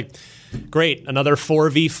was just like, great, another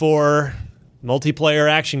 4v4 multiplayer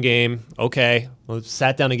action game. Okay, well,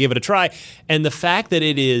 sat down and gave it a try, and the fact that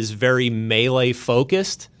it is very melee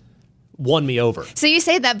focused won me over. So you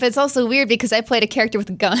say that, but it's also weird because I played a character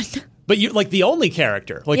with a gun. But you like the only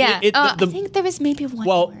character. Like yeah, I think there was maybe one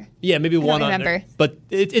more. Yeah, maybe one. I don't remember. But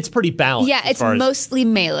it's pretty balanced. Yeah, it's mostly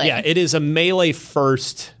melee. Yeah, it is a melee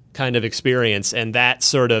first kind of experience, and that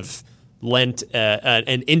sort of lent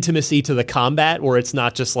an intimacy to the combat where it's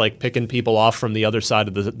not just like picking people off from the other side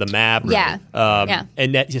of the map. Yeah.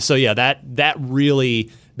 And that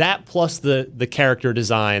really plus the character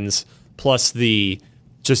designs plus the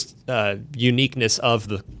just uniqueness of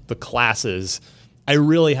the classes. I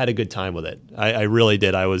really had a good time with it. I really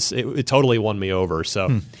did. It totally won me over.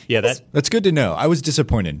 So that's good to know. I was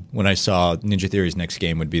disappointed when I saw Ninja Theory's next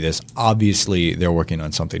game would be this. Obviously, they're working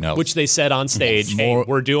on something else, which they said on stage. Hey,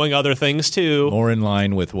 we're doing other things too. More in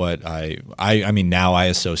line with what I mean. Now I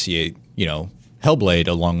associate Hellblade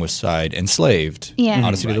alongside Enslaved,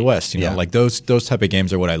 Odyssey to the West. You know, like those type of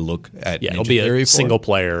games are what I look at. Yeah, it'll be a single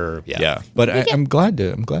player. Yeah. But I'm glad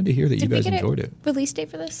to hear that you guys enjoyed it. Release date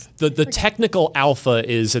for this? The technical alpha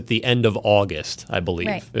is at the end of August, I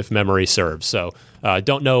believe, if memory serves. So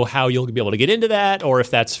don't know how you'll be able to get into that, or if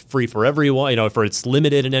that's free for everyone. If it's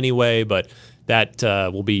limited in any way, but that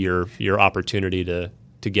will be your opportunity to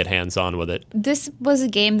get hands-on with it. This was a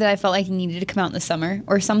game that I felt like needed to come out in the summer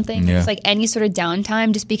or something. Yeah. It's like any sort of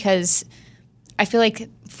downtime, just because I feel like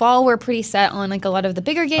fall we're pretty set on like a lot of the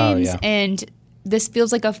bigger games, and this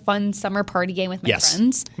feels like a fun summer party game with my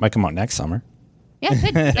friends. Might come out next summer. Yeah,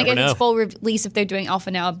 good. Like if it's full release, if they're doing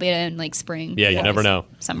alpha now, beta in like spring. Yeah, you never know.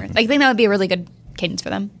 Summer. I think that would be a really good cadence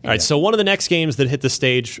for them. All right, so one of the next games that hit the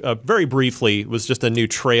stage very briefly was just a new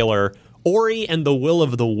trailer, Ori and the Will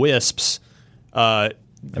of the Wisps.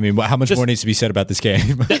 I mean, how much more needs to be said about this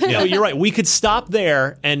game? No, you're right. We could stop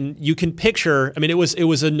there, and you can picture. I mean, it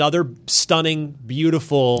was another stunning,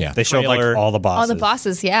 beautiful. Yeah. They showed like all the bosses. All the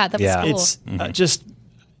bosses, yeah, that was cool. It's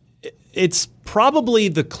it's probably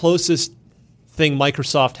the closest thing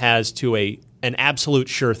Microsoft has to an absolute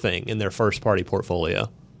sure thing in their first party portfolio.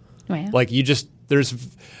 Oh, yeah. Like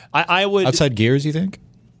I would outside Gears. You think?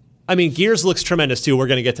 I mean, Gears looks tremendous too. We're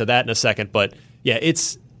going to get to that in a second, but yeah,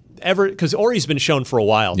 it's. Because Ori's been shown for a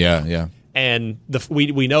while. Yeah. And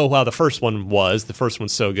we know how the first one was. The first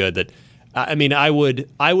one's so good that I mean, I would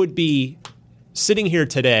be sitting here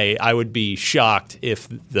today. I would be shocked if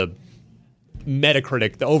the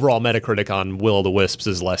overall Metacritic on Will of the Wisps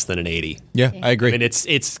is less than an 80. Yeah, I agree. I mean,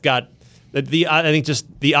 it's got I think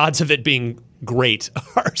just the odds of it being great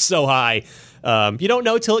are so high. You don't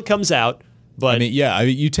know till it comes out. But I mean,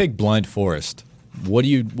 you take Blind Forest. What do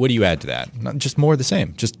you add to that? Not just more of the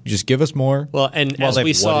same. Just give us more. Well, as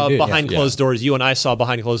we saw behind closed doors, you and I saw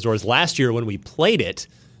behind closed doors last year when we played it.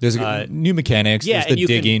 There's new mechanics. Yeah, there's the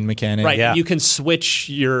digging mechanic. Right. Yeah. You can switch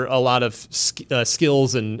a lot of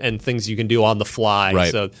skills and things you can do on the fly.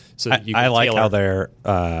 Right. So you can I like tailor. how they're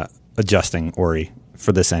adjusting Ori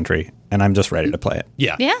for this entry, and I'm just ready to play it.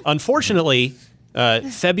 Yeah. Unfortunately,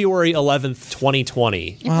 February 11th,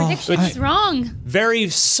 2020. Your prediction is wrong. Very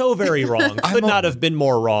wrong. Could not have been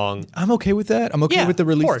more wrong. I'm okay with that. I'm okay with the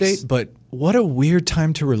release date, but what a weird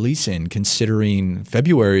time to release in, considering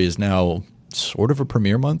February is now sort of a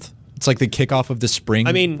premiere month. It's like the kickoff of the spring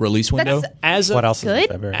release window. What else is in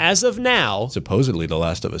February? As of now, supposedly The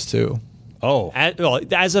Last of Us 2. Oh.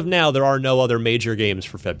 As of now, there are no other major games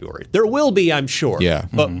for February. There will be, I'm sure. Yeah.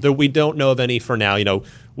 But we don't know of any for now.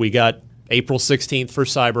 We got April 16th for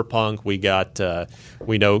Cyberpunk. We got,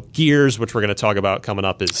 we know Gears, which we're going to talk about coming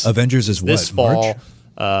up is Avengers is this fall.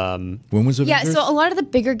 When was Avengers? Yeah, so a lot of the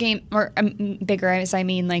bigger game, or bigger as I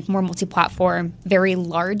mean like more multi-platform, very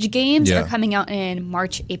large games are coming out in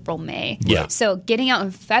March, April, May. Yeah. So getting out in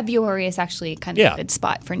February is actually kind of a good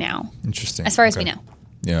spot for now. Interesting. As far as we know.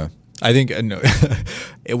 Yeah. I think we're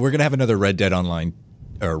going to have another Red Dead Online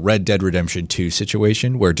Red Dead Redemption 2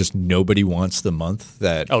 situation where just nobody wants the month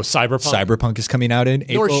that Cyberpunk is coming out in.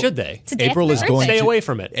 Nor should they. April is going Stay to away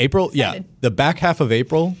from it. The back half of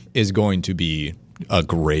April is going to be a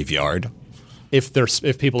graveyard. If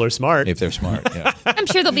people are smart. If they're smart, yeah. I'm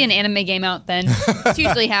sure there'll be an anime game out then. It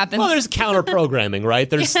usually happens. Well, there's counter programming, right?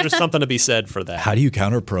 There's something to be said for that. How do you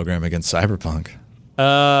counter program against Cyberpunk?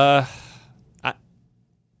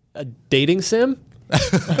 A dating sim?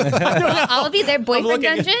 I'll be their boyfriend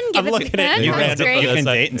dungeon. Give it to them. You That's great. can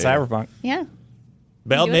date in Cyberpunk. Yeah.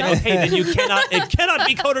 Well, do that. hey, then it cannot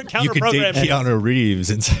be counter You could date programming. Keanu Reeves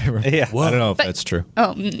in Cyberpunk. Yeah. I don't know if that's true.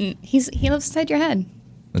 Oh, he lives inside your head.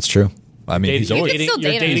 That's true. I mean, he's You're always can still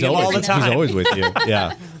you're date him. dating him all the He's time. He's always with you.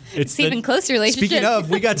 Yeah. It's even closer relationship. Speaking of,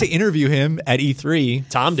 we got to interview him at E3.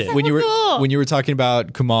 Tom did. When you were cool. when you were talking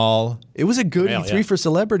about Kamal, it was a good Well, E3 yeah. for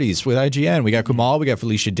celebrities with IGN. We got Kamal, we got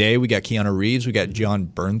Felicia Day, we got Keanu Reeves, we got John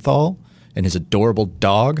Bernthal and his adorable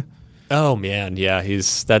dog. Oh man, yeah,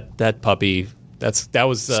 he's that puppy. That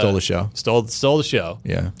was Stole the show. Stole the show.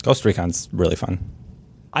 Yeah, Ghost Recon's really fun.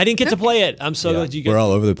 I didn't get to play it. I'm so glad you we're get.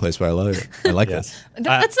 all over the place, but I love it. I like this.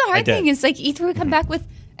 That's the I hard did. thing is like E3 would come back with,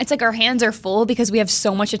 it's like our hands are full because we have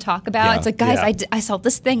so much to talk about. Yeah. It's like, guys, Yeah. I saw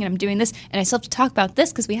this thing and I'm doing this and I still have to talk about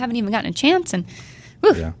this because we haven't even gotten a chance. And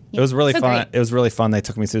whew, Yeah. It was really so fun. great. It was really fun. They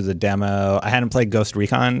took me through the demo. I hadn't played Ghost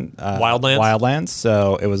Recon Wildlands,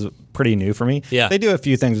 so it was pretty new for me. Yeah. They do a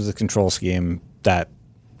few things with the control scheme that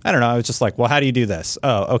I don't know. I was just like, well, how do you do this?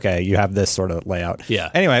 Oh, okay. You have this sort of layout. Yeah.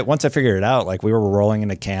 Anyway, once I figured it out, like we were rolling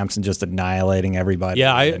into camps and just annihilating everybody.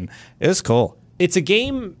 Yeah, and it was cool. It's a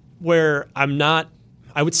game where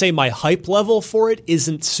I would say my hype level for it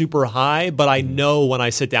isn't super high, but I know when I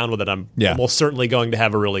sit down with it, I'm almost certainly going to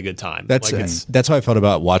have a really good time. That's how I felt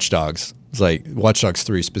about Watch Dogs. It's like Watch Dogs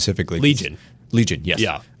 3 specifically. Legion, yes.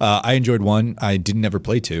 Yeah. I enjoyed 1. I didn't ever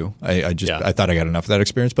play 2. I thought I got enough of that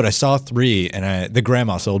experience, but I saw 3 and the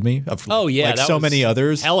grandma sold me. Oh yeah, like that so was many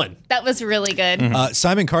others. Helen. that was really good.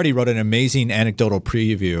 Simon Carty wrote an amazing anecdotal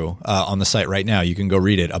preview on the site right now. You can go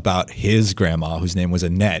read it about his grandma, whose name was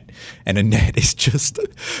Annette. And Annette is just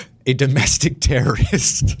a domestic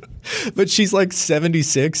terrorist. But she's like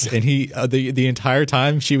 76, and the entire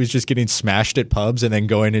time she was just getting smashed at pubs and then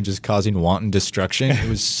going and just causing wanton destruction. It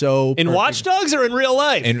was so In perfect. Watch Dogs or in real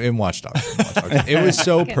life? In Watch Dogs. It was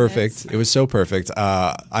so perfect. It was so perfect.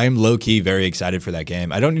 I'm low key very excited for that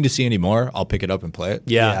game. I don't need to see any more. I'll pick it up and play it.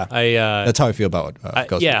 yeah. That's how I feel about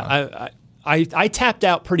Ghost Recon. I tapped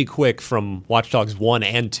out pretty quick from Watch Dogs 1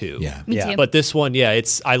 and 2. Yeah. Me Yeah. too. But this one,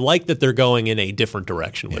 I like that they're going in a different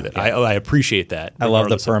direction with it. I appreciate that. I love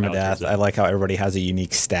the regardless of how it turns permadeath. out. I like how everybody has a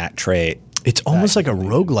unique stat trait. It's almost like a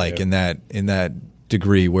completely roguelike in that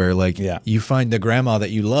degree where like you find the grandma that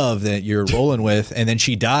you love that you're rolling with and then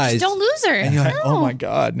she dies. Don't lose her. And you're like, No. oh my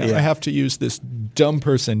God, now Yeah. I have to use this dumb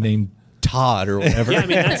person named Todd or whatever. Yeah, I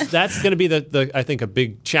mean that's going to be the I think a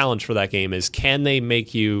big challenge for that game is can they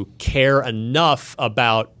make you care enough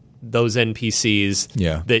about those NPCs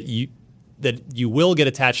that you will get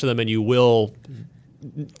attached to them and you will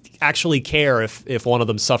actually care if one of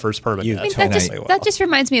them suffers permanent I death. think that just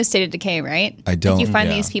reminds me of State of Decay, right? I don't- Like you find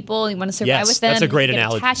yeah. these people, you want to survive Yes, with them. that's a great you get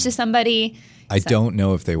analogy. Attached to somebody. I don't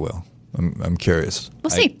know if they will. I'm curious. We'll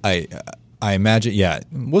see. I imagine,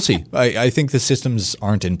 we'll see. I think the systems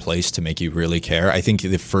aren't in place to make you really care. I think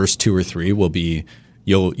the first 2 or 3 will be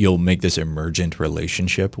you'll make this emergent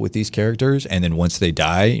relationship with these characters, and then once they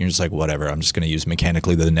die, you're just like, whatever. I'm just going to use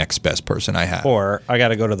mechanically the next best person I have. Or I got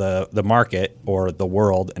to go to the market or the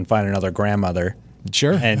world and find another grandmother.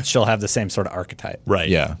 Sure. And she'll have the same sort of archetype. Right.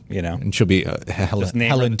 Yeah. You know? And she'll be Just name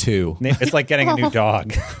Helen her- too. It's like getting a new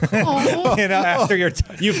dog. You know, after you're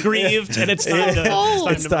You've grieved and it's time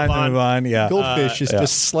to move on. Yeah. Goldfish is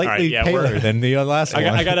just slightly All right, paler than the last one.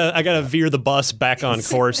 I gotta veer the bus back on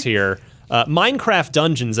course here. Minecraft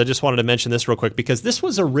Dungeons, I just wanted to mention this real quick because this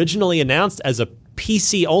was originally announced as a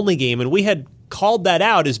PC only game and we had called that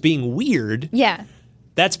out as being weird. Yeah.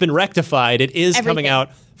 That's been rectified. It is coming Everything.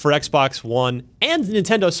 out for Xbox One and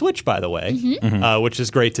Nintendo Switch, by the way, which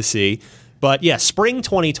is great to see. But yeah, spring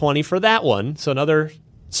 2020 for that one. So another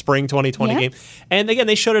spring 2020 game. And again,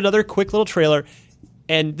 they showed another quick little trailer.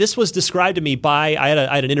 And this was described to me by I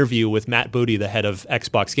had an interview with Matt Booty, the head of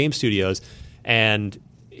Xbox Game Studios, and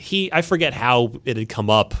I forget how it had come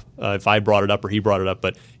up, if I brought it up or he brought it up,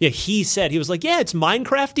 but yeah, he was like, yeah, it's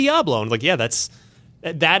Minecraft Diablo. And like, yeah,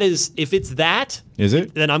 that is, if it's that, Is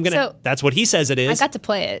it? then I'm gonna. So, that's what he says it is. I got to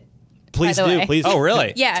play it. Please by the do, way. please. Oh,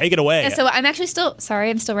 really? Yeah. Take it away. And so I'm actually still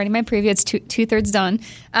writing my preview. It's two-thirds done.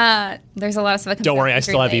 There's a lot of stuff I can Don't worry, I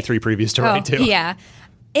still have E3 previews to write too. Yeah.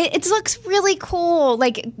 It looks really cool.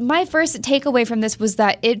 Like my first takeaway from this was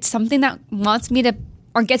that it's something that wants me to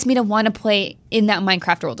or gets me to want to play in that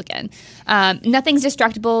Minecraft world again. Nothing's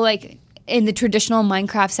distractible like in the traditional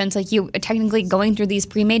Minecraft sense, like you are technically going through these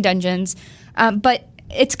pre-made dungeons, but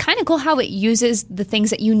it's kind of cool how it uses the things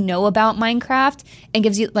that you know about Minecraft and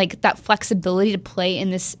gives you like that flexibility to play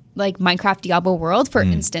in this like Minecraft Diablo world. For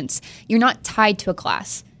instance, you're not tied to a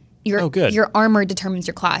class. Your armor determines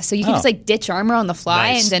your class, so you can just like ditch armor on the fly,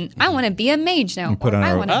 and then I want to be a mage now. Put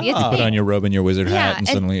on your robe and your wizard hat, and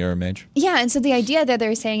suddenly you're a mage. Yeah, and so the idea that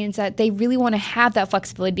they're saying is that they really want to have that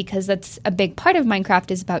flexibility because that's a big part of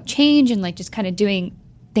Minecraft is about change and like just kind of doing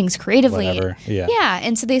things creatively. Whatever. Yeah,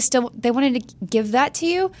 and so they wanted to give that to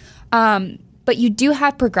you. But you do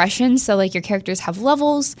have progression, so like your characters have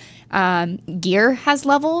levels, gear has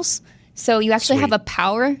levels, so you actually have a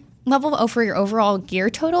power level over your overall gear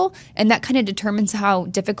total, and that kind of determines how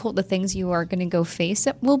difficult the things you are going to go face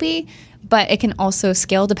will be. But it can also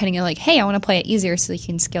scale depending on like, hey, I want to play it easier, so you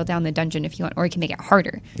can scale down the dungeon if you want, or you can make it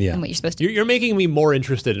harder than what you're supposed to. You're making me more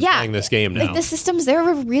interested in playing this game now. Like the systems there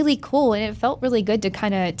were really cool, and it felt really good to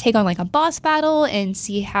kind of take on like a boss battle and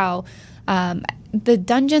see how the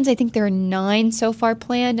dungeons, I think there are 9 so far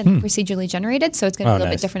planned and procedurally generated, so it's going to be a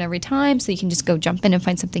little bit different every time, so you can just go jump in and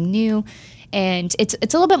find something new. And it's a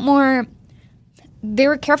little bit more, they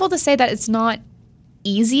were careful to say that it's not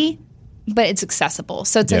easy, but it's accessible.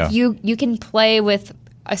 So it's like you can play with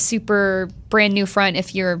a super brand new front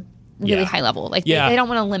if you're really high level. Like they don't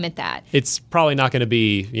want to limit that. It's probably not going to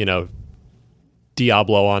be,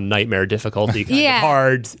 Diablo on nightmare difficulty kind of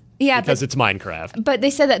hard. Yeah, because it's Minecraft. But they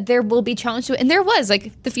said that there will be challenge to it, and there was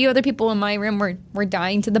like the few other people in my room were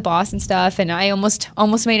dying to the boss and stuff, and I almost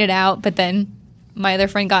made it out, but then my other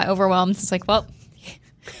friend got overwhelmed. It's like, well,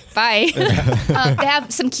 bye. They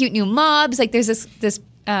have some cute new mobs. Like there's this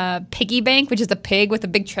piggy bank, which is a pig with a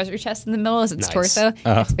big treasure chest in the middle as its torso.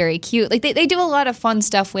 It's very cute. Like they do a lot of fun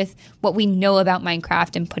stuff with what we know about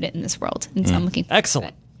Minecraft and put it in this world. And so I'm looking forward Excellent.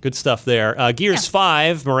 to it. Good stuff there. Gears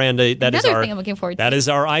 5, Miranda, Another thing I'm looking forward to. That is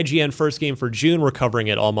our IGN first game for June. We're covering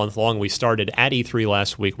it all month long. We started at E3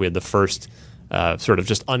 last week. We had the first sort of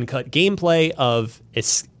just uncut gameplay of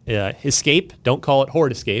Escape. Don't call it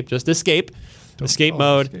Horde Escape, just Escape. Escape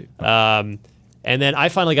mode. And then I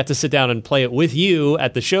finally got to sit down and play it with you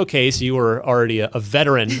at the showcase. You were already a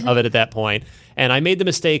veteran of it at that point. And I made the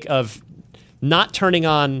mistake of not turning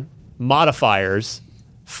on modifiers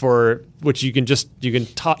for which you can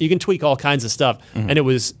tweak all kinds of stuff. And it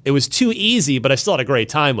was too easy, but I still had a great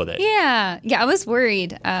time with it. Yeah, I was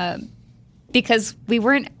worried because we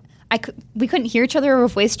couldn't hear each other over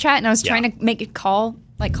voice chat, and I was trying to make it call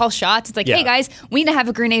shots. It's like, hey guys, we need to have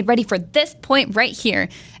a grenade ready for this point right here.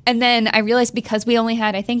 And then I realized because we only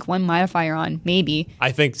had, I think, one modifier on, maybe.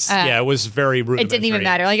 I think, it was very rudimentary. It didn't even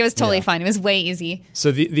matter. Like, it was totally fine. It was way easy.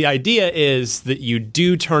 So the idea is that you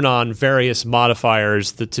do turn on various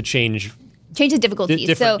modifiers to change the difficulty.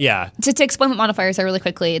 To explain what modifiers are really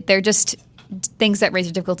quickly, they're just things that raise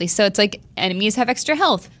your difficulty. So it's like enemies have extra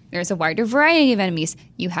health. There's a wider variety of enemies.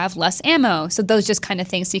 You have less ammo. So those just kind of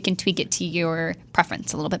things, so you can tweak it to your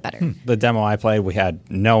preference a little bit better. The demo I played, we had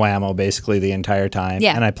no ammo basically the entire time.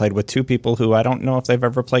 Yeah. And I played with 2 people who I don't know if they've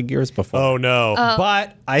ever played Gears before. Oh, no.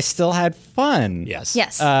 But I still had fun. Yes.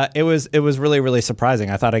 It was really, really surprising.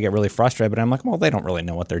 I thought I'd get really frustrated, but I'm like, well, they don't really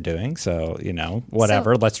know what they're doing. So,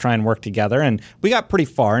 whatever. Let's try and work together. And we got pretty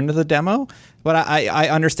far into the demo, but I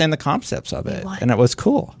understand the concepts of it. And it was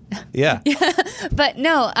cool. Yeah. But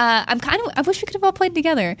no, I wish we could have all played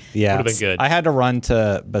together. Yeah. Would have been good. I had to run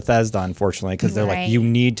to Bethesda, unfortunately, because they're like, you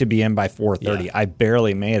need to be in by 4:30. Yeah. I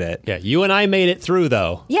barely made it. Yeah, you and I made it through,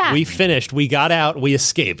 though. Yeah. We finished. We got out. We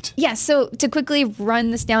escaped. Yeah, so to quickly run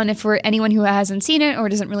this down, if for anyone who hasn't seen it or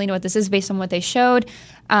doesn't really know what this is based on what they showed,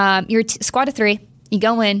 you're a squad of 3. You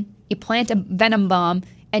go in, you plant a venom bomb,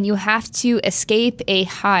 and you have to escape a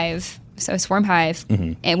hive, so a swarm hive,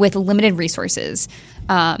 and with limited resources.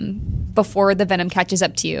 Before the venom catches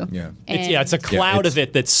up to you. Yeah. It's a cloud of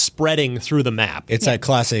it that's spreading through the map. It's that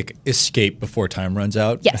classic escape before time runs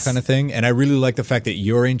out Yes. kind of thing. And I really like the fact that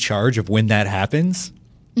you're in charge of when that happens.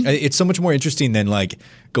 It's so much more interesting than like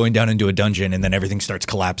going down into a dungeon and then everything starts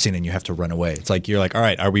collapsing and you have to run away. It's like you're like, all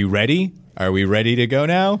right, are we ready? Are we ready to go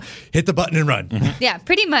now? Hit the button and run. Yeah,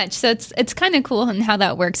 pretty much. So it's kind of cool and how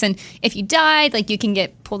that works. And if you died, like you can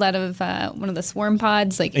get pulled out of one of the swarm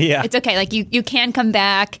pods. Like it's okay. Like you can come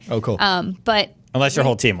back. Oh, cool. But Unless your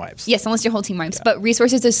whole team wipes. yes, unless your whole team wipes. But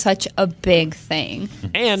resources is such a big thing.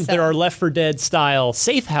 And there are Left 4 Dead style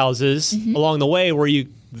safe houses along the way where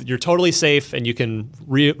you're totally safe and you can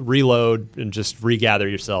reload and just regather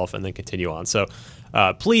yourself and then continue on. So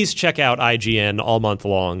please check out IGN all month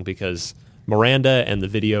long because Miranda and the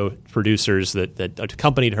video producers that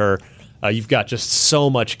accompanied her You've got just so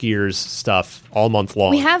much Gears stuff all month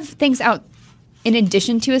long. We have things out in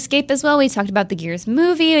addition to Escape as well. We talked about the Gears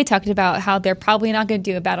movie. We talked about how they're probably not going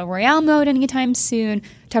to do a Battle Royale mode anytime soon.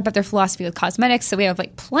 We talked about their philosophy with cosmetics. So we have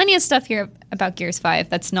like plenty of stuff here about Gears 5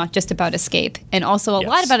 that's not just about Escape. And also a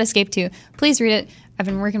lot about Escape too. Please read it. I've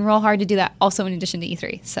been working real hard to do that also in addition to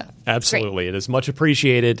E3. So absolutely. It is much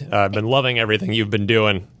appreciated. I've been loving everything you've been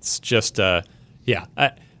doing. It's just,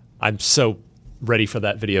 I'm so ready for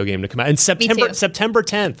that video game to come out. And September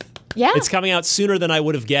 10th. Yeah. It's coming out sooner than I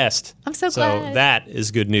would have guessed. I'm so So glad. that is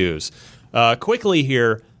good news. Quickly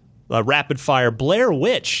here, rapid fire. Blair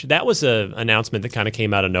Witch. That was an announcement that kind of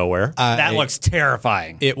came out of nowhere. That looks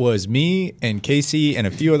terrifying. It was me and Casey and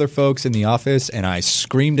a few other folks in the office, and I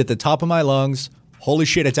screamed at the top of my lungs, "Holy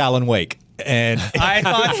shit, it's Alan Wake." And I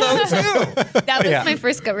thought so too. that was my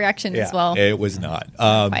first gut reaction as well. it was not.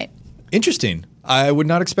 Right. Interesting. I would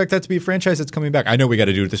not expect that to be a franchise that's coming back. I know we got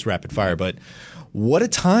to do this rapid fire, but what a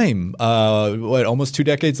time. Almost 2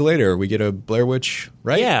 decades later, we get a Blair Witch,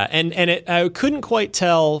 right? Yeah, and I couldn't quite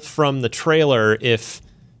tell from the trailer if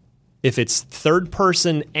it's third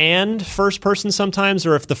person and first person sometimes,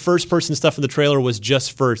 or if the first person stuff in the trailer was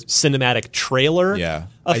just for cinematic trailer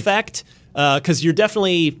effect. Because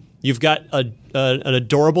you've got an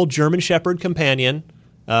adorable German Shepherd companion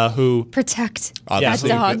who Protect Obviously,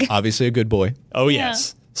 that dog. Obviously a good boy. Oh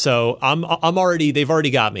yes. So they've already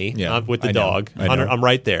got me with the I know. dog. I know. I'm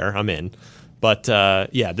right there. I'm in. But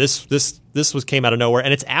this came out of nowhere,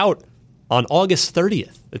 and it's out on August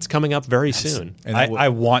 30th. It's coming up very soon. And I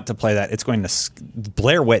want to play that. It's going to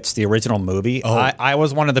Blair Witch, the original movie. I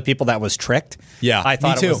was one of the people that was tricked. Yeah, I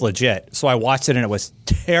thought me it was too. legit. So I watched it and it was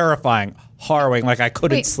terrifying, harrowing. Like I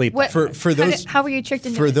couldn't sleep. For those how were you tricked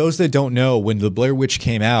into For it? those that don't know, when the Blair Witch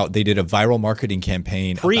came out, they did a viral marketing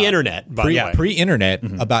campaign Pre-internet, by the way. Pre-internet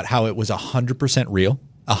about how it was 100% real,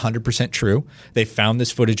 100% true. They found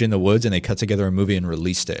this footage in the woods and they cut together a movie and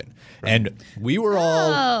released it. And we were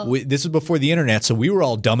all this was before the internet, so we were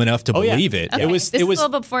all dumb enough to believe it. Okay. It was this is a little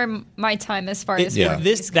before my time as far as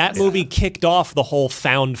that movie kicked off the whole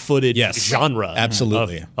found footage genre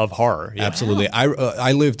Absolutely. of horror. Yeah. Absolutely.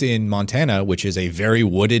 I lived in Montana, which is a very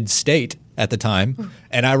wooded state at the time,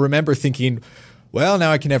 and I remember thinking, well,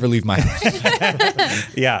 now I can never leave my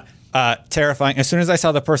house. Yeah. Terrifying. As soon as I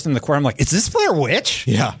saw the person in the corner, I'm like, is this Blair Witch?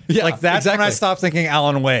 Yeah. Like that's when I exactly. stopped thinking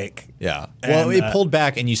Alan Wake. Yeah. Well, And, it pulled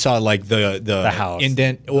back, and you saw like the house.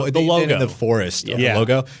 indent, the indent logo in the forest. of Yeah. The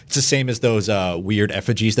logo. It's the same as those weird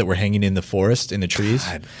effigies that were hanging in the forest in the trees.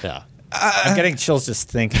 Yeah. I'm getting chills just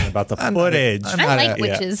thinking about the footage. I'm I not like a-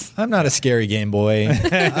 witches. I'm not a scary Game Boy.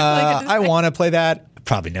 I want to play that.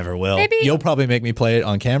 Probably never will. Maybe. You'll probably make me play it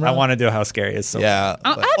on camera. I want to do how scary it is. So Yeah.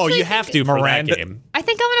 but- Actually, You have to for Miranda- that game. I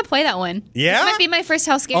think I'm going to play that one. Yeah? This might be my first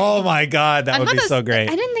house scary. Oh my god, that I'm would not be as- so great.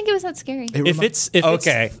 I didn't think it was that scary. If it's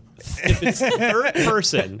Okay. if it's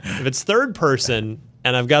third person,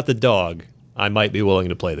 and I've got the dog, I might be willing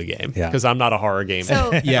to play the game Yeah. because I'm not a horror game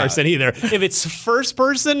So- Yeah. person either. If it's first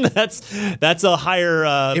person, that's a higher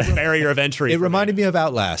barrier of entry. It reminded me of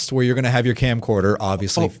Outlast, where you're going to have your camcorder,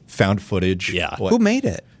 obviously found footage. Yeah. What- Who made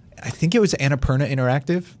it? I think it was Annapurna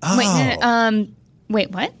Interactive.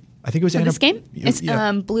 Wait, what? I think it was For this game? It's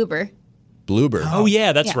yeah. Bloober. Bloober. Oh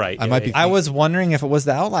yeah, that's Yeah. right. I might be- I was wondering if it was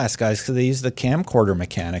the Outlast guys because they use the camcorder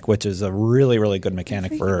mechanic, which is a really, really good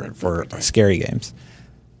mechanic for scary games.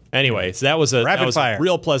 Anyway, so that was a Rapid fire.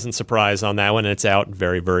 real pleasant surprise on that one, and it's out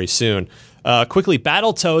very, very soon. Quickly,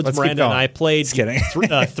 Battletoads. Let's keep Miranda and going. I played Just kidding.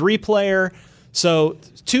 3-player. So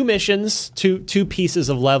 2 missions, two pieces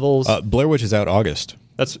of levels. Blair Witch is out August.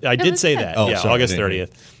 I did that's say good. that. Oh, yeah, sorry, August I didn't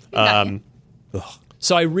 30th.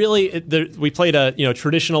 So I really we played a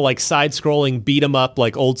traditional like side-scrolling beat 'em up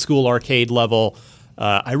like old school arcade level.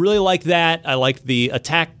 I really like that. I like the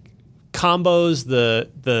attack combos.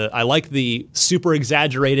 I like the super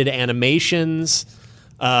exaggerated animations.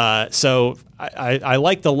 So I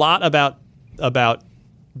liked a lot about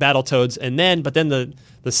Battletoads, but then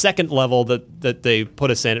the second level that they put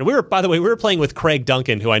us in, and we were playing with Craig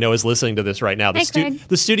Duncan, who I know is listening to this right now. Hi, Craig.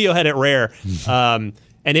 The studio head at Rare,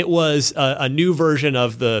 and it was a new version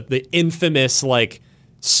of the infamous like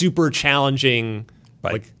super challenging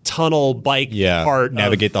like tunnel bike part.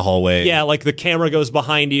 Navigate the hallway. Yeah, like the camera goes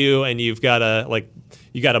behind you, and you've got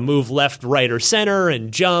to move left, right, or center,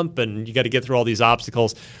 and jump, and you got to get through all these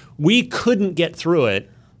obstacles. We couldn't get through it,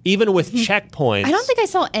 even with checkpoints. I don't think I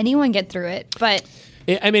saw anyone get through it, but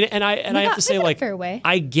I mean, and I have to say, got a like, fair way.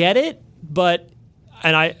 I get it, but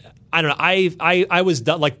I don't know. I was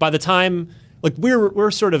done. Like by the time, like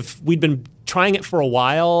we'd been trying it for a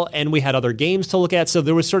while, and we had other games to look at, so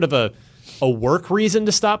there was sort of a work reason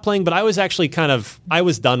to stop playing, but I was actually I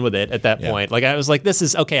was done with it at that point. Like I was like, this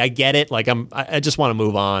is okay. I get it. Like I just want to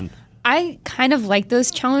move on. I kind of like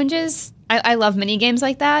those challenges. I love mini games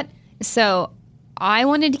like that. So I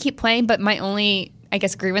wanted to keep playing, but my only, I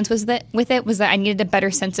guess, grievance was that I needed a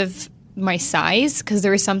better sense of my size, because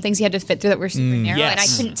there were some things you had to fit through that were super narrow, and I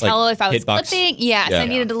couldn't tell if I was flipping. So I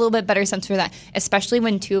needed a little bit better sense for that, especially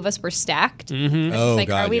when two of us were stacked. Mm-hmm. Oh, like,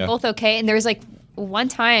 God, are we both okay? And there was like one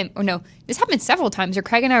time, or no, this happened several times, where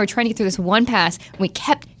Craig and I were trying to get through this one pass, and we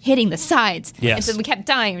kept hitting the sides. Yes. And so we kept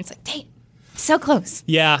dying. And it's like, dang, so close.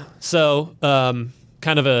 Yeah. So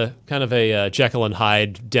kind of a Jekyll and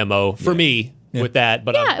Hyde demo for me. With that,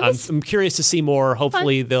 but I'm curious to see more.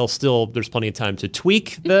 Hopefully, there's plenty of time to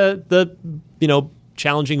tweak the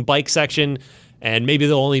challenging bike section, and maybe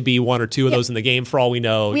there'll only be one or two of those in the game for all we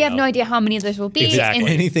know. We have no idea how many of those will be. Exactly.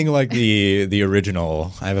 Anything like the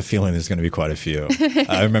original, I have a feeling there's going to be quite a few.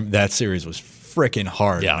 I remember that series was freaking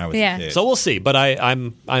hard when I was a kid. So we'll see, but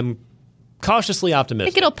I'm cautiously I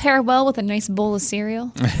optimistic. think it'll pair well with a nice bowl of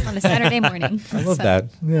cereal on a Saturday morning. I love that.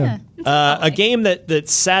 Yeah. A game that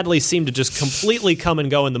sadly seemed to just completely come and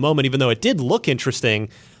go in the moment, even though it did look interesting.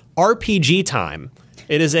 RPG Time.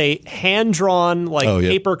 It is a hand-drawn,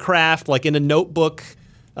 paper craft, like in a notebook,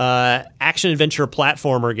 action-adventure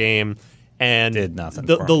platformer game. And did nothing.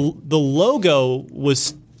 The logo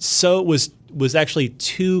was actually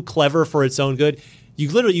too clever for its own good.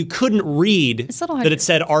 You couldn't read that it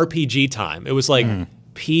said RPG Time. It was like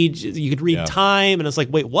PG. You could read time, and it's like,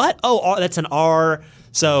 wait, what? Oh, that's an R.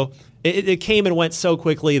 So it came and went so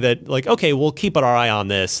quickly that, like, okay, we'll keep our eye on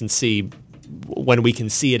this and see when we can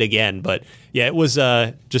see it again. But yeah, it was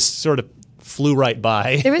just sort of flew right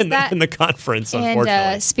by There was in the conference, unfortunately.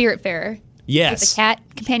 And Spiritfarer. Yes. With the cat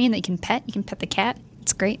companion that you can pet. You can pet the cat.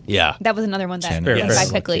 It's great. Yeah. That was another one that Spiritfarer. went by Yes.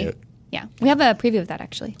 quickly. Cute. Yeah. We have a preview of that,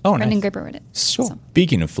 actually. Oh, Brendan nice. Graper wrote it.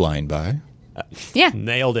 Speaking of flying by, Yeah.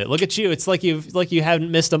 Nailed it. Look at you. It's like you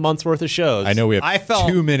haven't missed a month's worth of shows. I know we have I felt-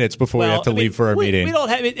 2 minutes before we have to leave for our meeting. We don't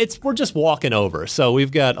have it. We're just walking over, so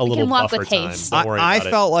we've got a little can walk buffer with time. haste. Don't worry I about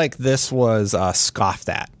it. felt like this was scoffed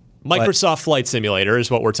at. Microsoft Flight Simulator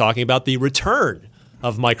is what we're talking about. The return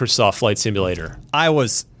of Microsoft Flight Simulator. I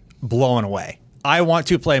was blown away. I want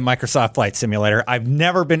to play Microsoft Flight Simulator. I've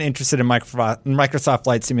never been interested in Microsoft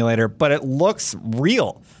Flight Simulator, but it looks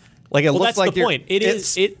real. Like it looks that's like the point.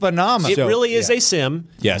 It's phenomenal. It really is a sim.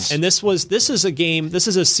 Yes. And this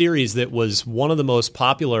is a series that was one of the most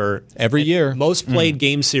popular Every year. most played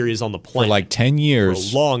game series on the For planet like 10 for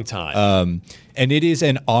years. a long time. And it is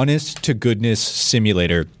an honest to goodness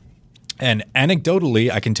simulator. And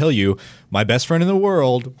anecdotally, I can tell you, my best friend in the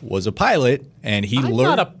world was a pilot, and he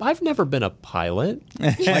learned. I've never been a pilot.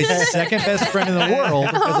 My second best friend in the world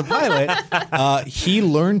as a pilot. He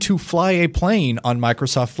learned to fly a plane on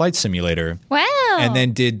Microsoft Flight Simulator. Wow. And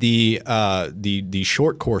then did the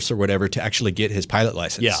short course or whatever to actually get his pilot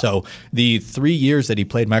license. Yeah. So the 3 years that he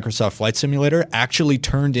played Microsoft Flight Simulator actually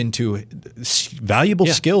turned into valuable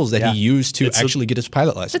skills that he used to actually get his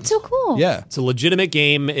pilot license. That's so cool. Yeah. It's a legitimate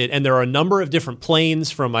game, and there are a number of different planes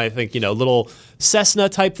from, I think, little Cessna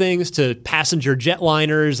type things to passenger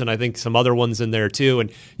jetliners, and I think some other ones in there too.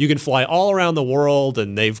 And you can fly all around the world,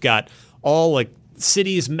 and they've got all like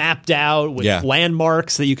cities mapped out with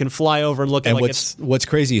landmarks that you can fly over and look at. And what's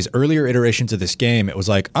crazy is earlier iterations of this game, it was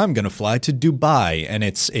like, I'm going to fly to Dubai, and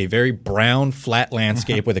it's a very brown, flat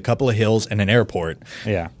landscape with a couple of hills and an airport.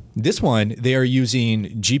 Yeah. This one, they are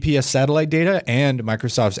using GPS satellite data and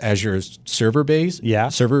Microsoft's Azure server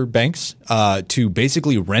banks to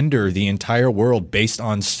basically render the entire world based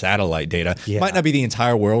on satellite data. Yeah. Might not be the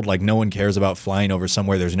entire world, like no one cares about flying over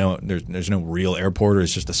somewhere there's no real airport or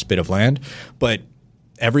it's just a spit of land, but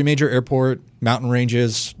every major airport, mountain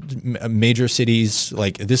ranges, major cities,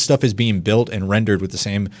 like this stuff is being built and rendered with the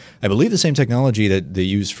same technology that they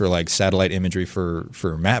use for like satellite imagery for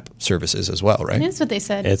map services as well, right? That's what they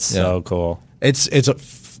said. It's so cool. It's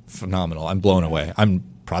phenomenal. I'm blown away. I'm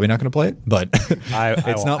probably not going to play it, but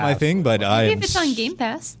it's not my thing. But Maybe if it's on Game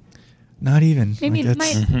Pass. Not even. Maybe like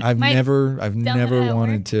it might. I've never that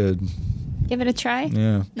wanted to. Give it a try.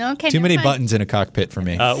 Yeah. No, okay. Too many never mind. buttons in a cockpit for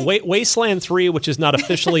me. Wasteland 3, which is not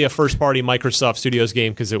officially a first-party Microsoft Studios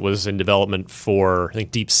game because it was in development for, I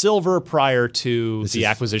think, Deep Silver prior to the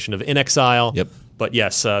acquisition of InXile. Yep. But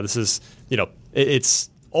yes, this is, it's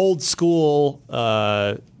old school,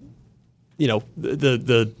 the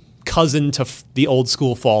cousin to the old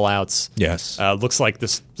school Fallouts. Yes. Looks like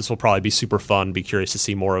this will probably be super fun. Be curious to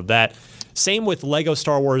see more of that. Same with Lego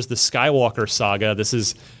Star Wars: The Skywalker Saga. This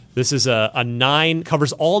is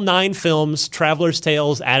covers all 9 films. Traveler's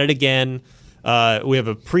Tales at it again. We have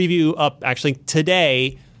a preview up actually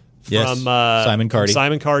today Yes. from Simon Cardy.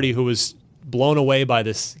 Simon Cardy, who was blown away by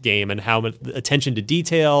this game and how much attention to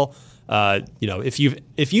detail. If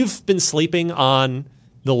you've been sleeping on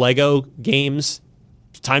the Lego games,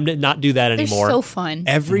 it's time to not do that They're anymore. so fun.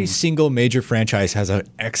 Every single major franchise has an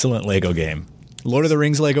excellent Lego game. Lord of the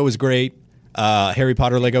Rings Lego was great. Harry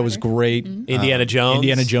Potter Lego was great. Indiana Jones.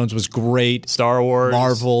 Indiana Jones was great. Star Wars.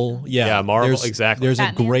 Marvel. Yeah, Marvel, There's- exactly. There's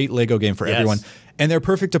Batman. a great Lego game for everyone. And they're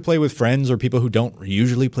perfect to play with friends or people who don't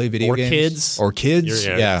usually play video Or games. kids. Or kids.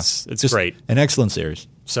 Yeah, Yeah. it's Just great. An excellent series.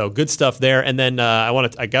 So good stuff there. And then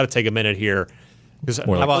I got to take a minute here.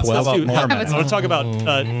 More like let's 12 do- more I minutes. want to talk about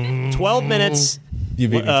 12 minutes. You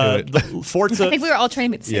beat me to it. The Forza. I think we were all trying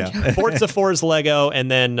to make the same joke. Forza 4's Lego, and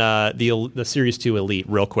then the Series 2 Elite.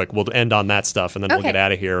 Real quick, we'll end on that stuff, and then we'll Okay. get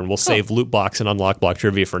out of here, and we'll save loot box and unlock block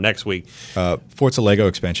trivia for next week. Forza Lego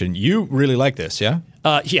expansion. You really like this, yeah?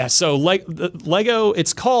 Yeah. So Lego,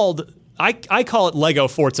 it's called. I call it Lego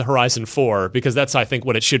Forza Horizon 4 because that's I think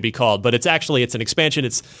what it should be called, but it's an expansion.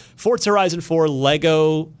 It's Forza Horizon 4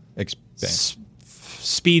 Lego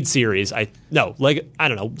Speed Series. Lego. I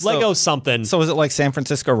don't know. Lego something. So is it like San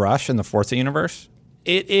Francisco Rush in the Forza universe?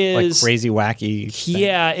 It Like is crazy, wacky thing?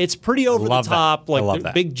 Yeah, it's pretty over the love that. top, I like love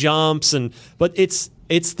that. big jumps, but it's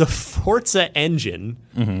the Forza engine,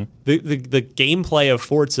 the gameplay of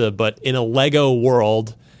Forza, but in a Lego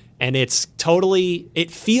world, and it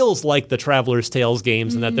feels like the Traveler's Tales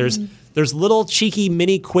games, in that there's little cheeky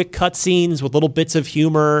mini quick cutscenes with little bits of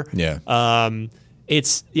humor. Yeah.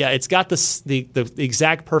 It's got the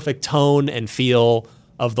exact perfect tone and feel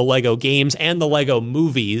of the Lego games and the Lego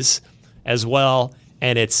movies as well.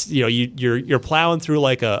 And it's you're plowing through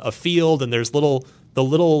like a field, and there's the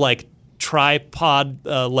little like tripod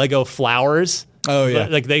Lego flowers. Oh, yeah.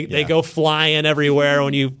 Like they go flying everywhere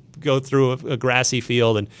when you go through a grassy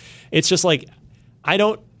field, and it's just like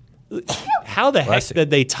how the heck did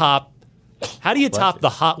they top? How do you top the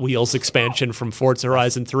Hot Wheels expansion from Forza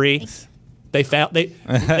Horizon 3? They found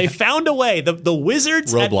a way. The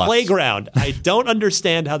wizards at Roblox. Playground. I don't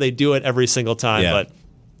understand how they do it every single time, Yeah. but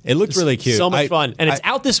It looked really cute. so much fun, and it's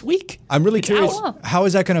out this week. I'm really It's curious. out. How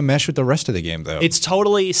is that going to mesh with the rest of the game, though? It's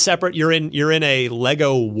totally separate. You're in a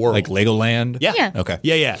Lego world, like Legoland? Yeah. Yeah. Okay.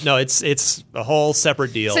 Yeah. No, it's a whole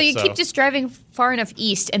separate deal. So you keep just driving far enough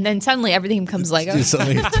east, and then suddenly everything becomes Lego.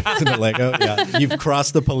 Suddenly it turns into Lego. Yeah. You've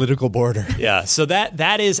crossed the political border. Yeah, so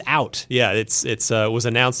that is out. Yeah, it's was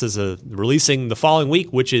announced as releasing the following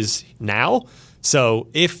week, which is now. So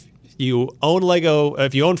if you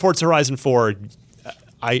own Forza Horizon 4,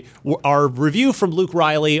 our review from Luke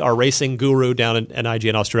Riley, our racing guru down in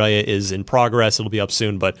IGN Australia, is in progress. It'll be up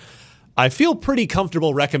soon, but I feel pretty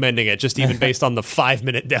comfortable recommending it, just even based on the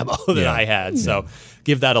 5-minute demo that I had. So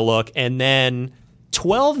give that a look. And then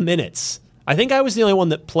 12 minutes. I think I was the only one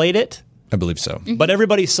that played it. I believe so. But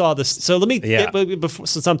everybody saw this. So let me,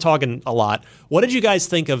 since I'm talking a lot, what did you guys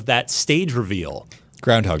think of that stage reveal?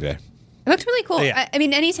 Groundhog Day. It looks really cool. Yeah. I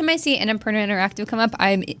mean, anytime I see Annapurna Interactive come up,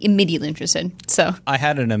 I'm immediately interested. So I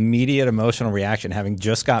had an immediate emotional reaction having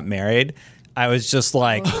just got married. I was just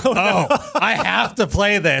like, I have to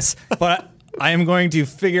play this, but I am going to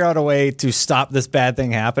figure out a way to stop this bad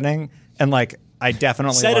thing happening. And like, I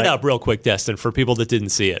definitely Set it up real quick, Destin, for people that didn't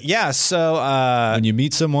see it. Yeah, so When you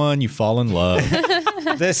meet someone, you fall in love.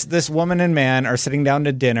 this woman and man are sitting down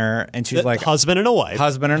to dinner, and she's like, Husband and a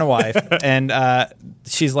wife. and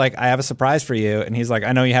she's like, I have a surprise for you. And he's like,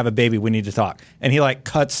 I know you have a baby. We need to talk. And he like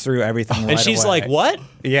cuts through everything. And she's like, what?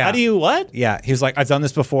 Yeah. How do you what? Yeah. He was like, I've done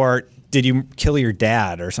this before. Did you kill your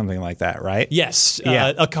dad or something like that, right? Yes.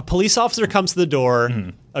 Yeah. A police officer comes to the door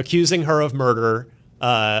accusing her of murder,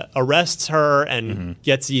 arrests her, and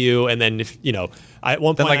gets you. And then, at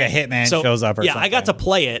one point, like a hitman shows up or I got to something.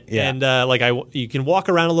 play it. Yeah. And you can walk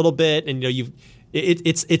around a little bit, and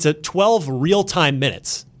it's a 12 real-time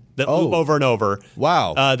minutes that loop over and over.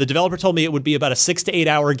 Wow. The developer told me it would be about a 6 to 8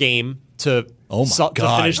 hour game to God.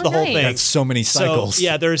 to finish the whole nice. thing. That's so many cycles. So,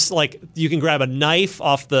 yeah, there's you can grab a knife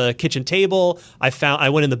off the kitchen table. I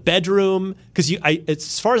went in the bedroom because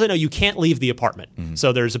as far as I know, you can't leave the apartment.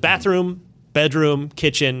 So there's a bathroom, bedroom,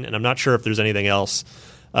 kitchen, and I'm not sure if there's anything else.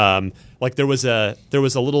 There was a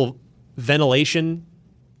little ventilation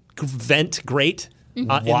vent grate in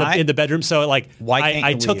the bedroom. So Why can't I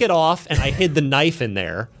you took leave? it off and I hid the knife in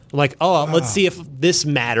there. I'm like, let's see if this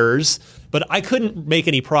matters. But I couldn't make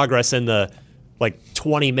any progress in the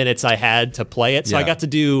 20 minutes I had to play it. So I Yeah. got to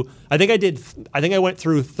do. I think I went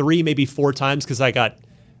through 3, maybe 4 times because I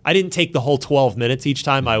didn't take the whole 12 minutes each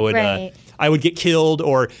time. I would. Right. I would get killed,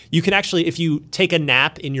 or you can actually, if you take a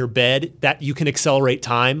nap in your bed, that you can accelerate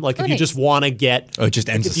time. Like if you nice. just want to get, Oh, it just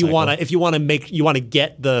ends if the you cycle. want to, if you want to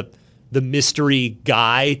get the mystery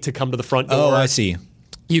guy to come to the front door. Oh, I see.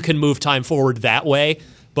 You can move time forward that way,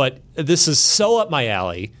 but this is so up my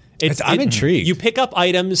alley. I'm intrigued. You pick up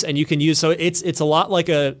items and you can use, so it's a lot like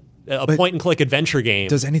a point and click adventure game.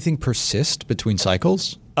 Does anything persist between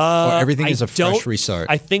cycles? Or everything is a fresh restart?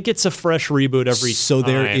 I think it's a fresh reboot every So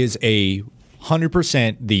time. there is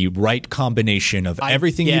 100% the right combination of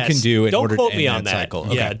everything you can do in order to end that cycle.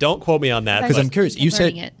 Okay. Yeah, don't quote me on that. Because but- I'm curious. You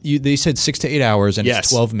said they said 6 to 8 hours, and Yes. it's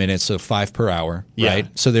 12 minutes, so 5 per hour, Yeah. right?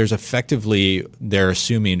 So there's effectively they're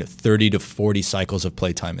assuming 30 to 40 cycles of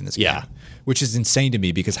playtime in this Yeah. game, which is insane to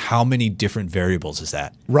me because how many different variables is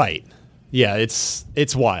that? Right. Yeah, it's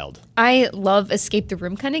wild. I love escape the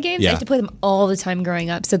room kind of games. Yeah. I used to play them all the time growing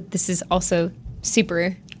up. So this is also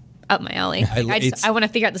super up my alley. I want to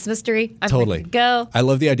figure out this mystery. I'm Totally. ready to go. I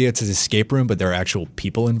love the idea it's an escape room, but there are actual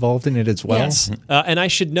people involved in it as well. Yes. And I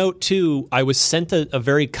should note, too, I was sent a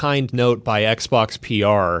very kind note by Xbox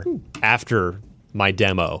PR after my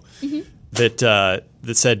demo that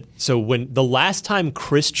said, so when the last time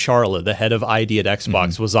Chris Charla, the head of ID at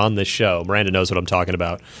Xbox, was on this show, Miranda knows what I'm talking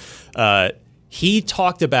about, he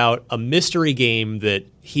talked about a mystery game that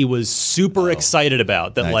he was super excited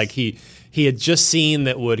about, that Nice. like he had just seen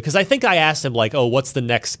that would, because I think I asked him like, oh, what's the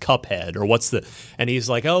next Cuphead or what's the, and he's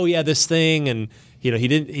like, oh yeah, this thing, and he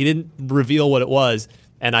didn't reveal what it was,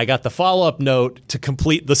 and I got the follow-up note to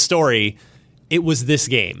complete the story. It was this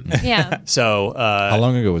game. Yeah. So How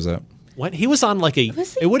long ago was that? what he was on like it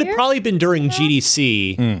would have year? probably been during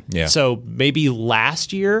GDC. yeah. So maybe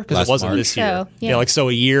last year, because Last it wasn't March. this year. So, yeah. Like so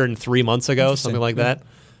a year and 3 months ago, something like that.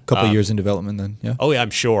 A couple of years in development then, yeah. Oh yeah, I'm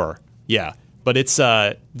sure. Yeah, but it's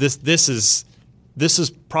this is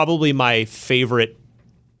probably my favorite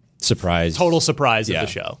Surprise. total surprise Yeah. of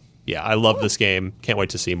the show. Yeah, I love this game. Can't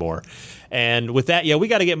wait to see more. And with that, yeah, we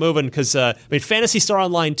got to get moving because Phantasy Star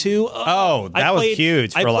Online 2. That was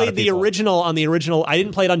huge for I a lot played of the people. original on the original. I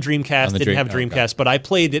didn't play it on Dreamcast. On the Didn't have Dream- Dreamcast, but I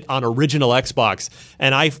played it on original Xbox,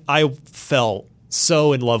 and I fell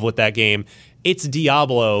so in love with that game. It's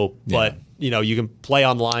Diablo, but you can play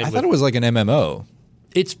online. I thought it was like an MMO.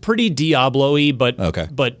 It's pretty Diablo-y, but Okay.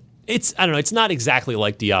 but it's I don't know. It's not exactly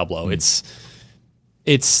like Diablo. It's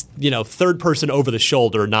third person over the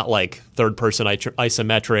shoulder, not like third person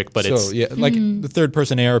isometric. But So it's yeah, like the third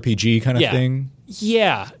person ARPG kind of yeah, thing.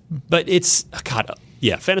 yeah. But it's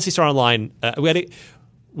Phantasy Star Online.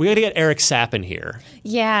 We got to get Eric Sapp in here.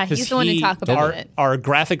 Yeah, he's the one to talk about it.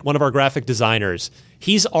 One of our graphic designers.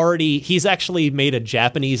 He's actually made a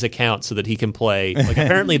Japanese account so that he can play. Like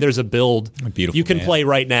apparently, there's a build Beautiful you can man. play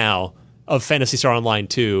right now of Phantasy Star Online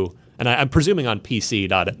 2, and I'm presuming on PC,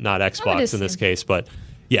 not Xbox in this case. But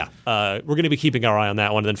yeah, we're going to be keeping our eye on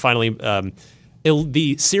that one. And then finally,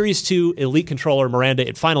 the Series 2 Elite controller, Miranda.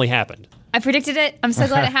 It finally happened. I predicted it. I'm so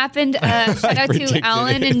glad it happened. Shout out to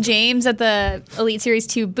Alan and James at the Elite Series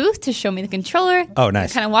 2 booth to show me the controller. Oh,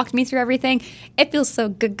 nice. Kind of walked me through everything. It feels so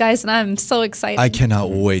good, guys, and I'm so excited. I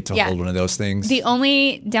cannot wait to Yeah. hold one of those things. The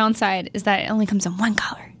only downside is that it only comes in one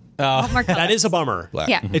color. One more color. That is a bummer. Black.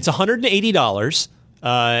 Yeah. It's $180.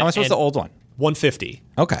 How much was the old one? $150.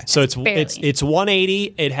 Okay. So it's Barely. it's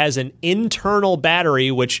 $180. It has an internal battery,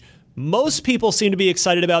 which most people seem to be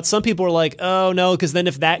excited about. Some people are like, oh no, because then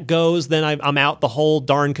if that goes, then I'm out the whole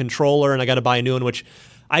darn controller and I got to buy a new one, which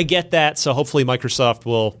I get that. So hopefully Microsoft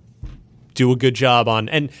will do a good job on,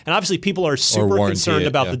 and obviously people are super warranty concerned it,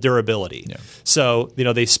 about yeah. the durability. Yeah. So,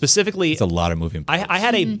 they specifically, It's a lot of moving parts. I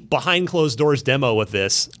had a behind closed doors demo with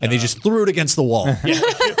this. and they just threw it against the wall.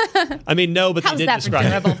 I mean, no, but How's they did that for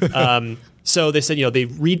describe it. durable? So they said,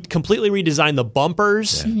 they completely redesigned the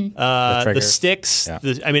bumpers, the triggers. sticks,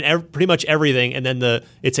 Yeah. pretty much everything. And then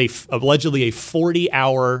it's allegedly a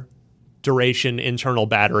 40-hour duration internal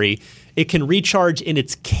battery. It can recharge in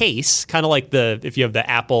its case, kind of like if you have the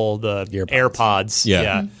Apple, the AirPods.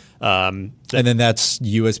 Yeah. And then that's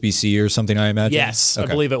USB-C or something, I imagine? Yes, Okay.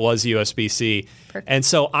 I believe it was USB-C. Perfect. And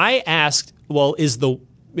so I asked, well, is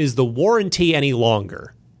the warranty any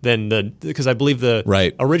longer than because I believe the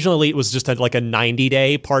Right. original Elite was just like a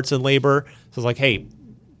 90-day parts and labor. So I was like, hey,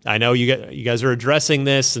 I know you guys are addressing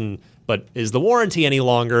this, but is the warranty any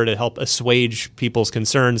longer to help assuage people's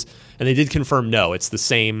concerns? And they did confirm no, it's the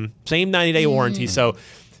same 90-day warranty. So,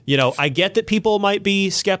 I get that people might be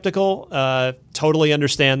skeptical. Totally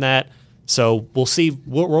understand that. So we'll see.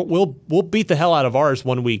 We'll beat the hell out of ours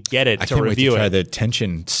when we get it I to can't wait review to try it. the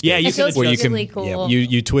tension stick. Yeah, you It can feels where you really cool.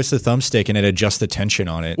 You twist the thumbstick and it adjusts the tension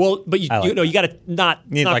on it. Well, but you like got to not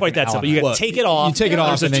need not like quite an that simple. Allen You got Well, to take it off. You take it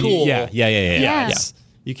off There's and a then tool. yeah. Yeah. Yes.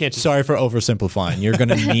 You can't just. Sorry for oversimplifying. You're going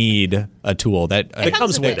to need a tool that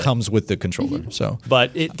comes with it. the controller. So,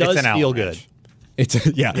 But it does an Allen feel wrench. good. it's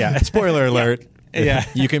yeah. Spoiler alert. Yeah.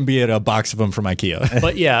 You can be at a box of them from IKEA.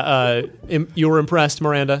 But yeah, you were impressed,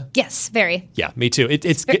 Miranda? Yes, very. Yeah, me too.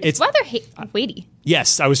 It's rather weighty.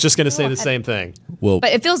 Yes, I was just going to say the same thing. Well,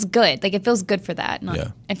 But it feels good. Like, it feels good for that.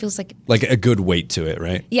 Yeah. It feels like, like a good weight to it,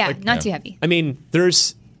 right? yeah, not too heavy. I mean,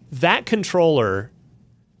 there's that controller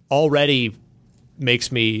already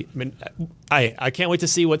makes me. I mean, I can't wait to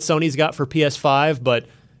see what Sony's got for PS5, but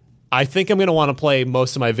I think I'm going to want to play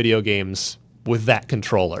most of my video games with that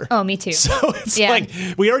controller. Oh, me too. So it's like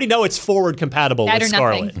we already know it's forward compatible That with or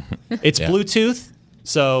Scarlet. nothing. It's Bluetooth,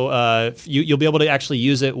 so you'll be able to actually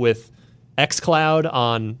use it with xCloud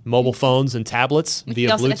on mobile phones and tablets via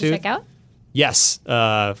You also Bluetooth. got to check out. Yes,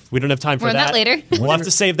 we don't have time for More on that later. We'll have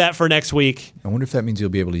to save that for next week, I wonder if that means you'll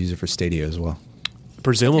be able to use it for Stadia as well.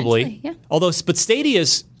 presumably. Potentially, yeah. Although, but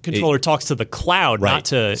Stadia's controller talks to the cloud, not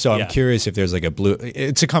to. So I'm curious if there's like a blue.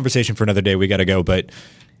 It's a conversation for another day. We got to go, but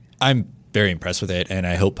I'm very impressed with it, and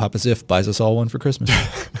I hope Papa Ziff buys us all one for Christmas.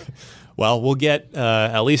 Well, we'll get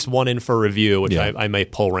at least one in for review, which Yeah. I may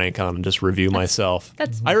pull rank on and just review myself.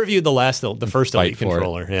 that's- I reviewed the first Fight Elite for it.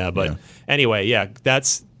 controller. Yeah, but Yeah. anyway, yeah,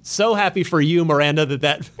 that's so happy for you, Miranda,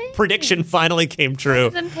 that prediction finally came true.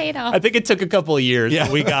 Then paid off. I think it took a couple of years,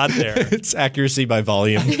 but we got there. It's accuracy by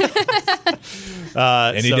volume.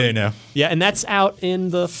 Any day now. Yeah, and that's out in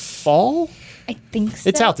the fall? I think so.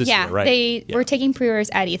 It's out this yeah, year, right? They Yeah. were taking pre-orders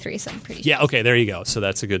at E3, so I'm pretty sure. Yeah, okay, there you go. So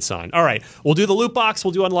that's a good sign. All right, we'll do the loot box.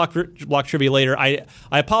 We'll do unlock block trivia later. I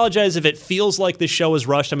apologize if it feels like this show is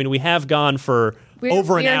rushed. I mean, we have gone for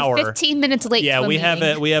over an hour. 15 minutes late. Yeah, to a we have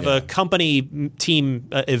meeting. a company team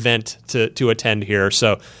event to attend here.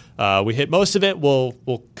 So we hit most of it. We'll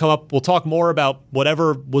come up. We'll talk more about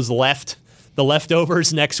whatever was left, the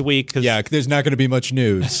leftovers next week. 'Cause Yeah, there's not going to be much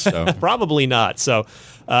news. So. probably not. So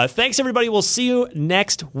thanks everybody. We'll see you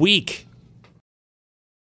next week.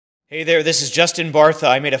 Hey there, this is Justin Bartha.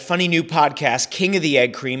 I made a funny new podcast, King of the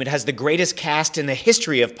Egg Cream. It has the greatest cast in the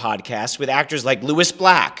history of podcasts with actors like Louis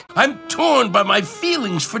Black, I'm torn by my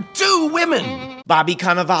feelings for two women. Bobby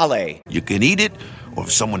Cannavale, You can eat it, or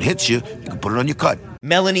if someone hits you, you can put it on your cut.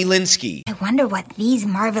 Melanie Linsky, I wonder what these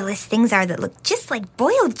marvelous things are that look just like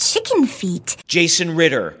boiled chicken feet. Jason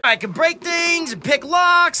Ritter, I can break things and pick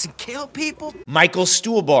locks and kill people. Michael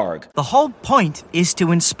Stuhlbarg, The whole point is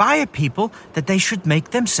to inspire people that they should make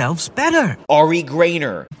themselves better. Ari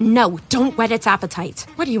Grainer, No, don't whet its appetite.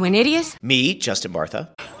 What are you, an idiot? me, Justin Bartha,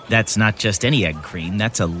 That's not just any egg cream,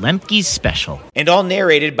 that's a Lemke's special. and all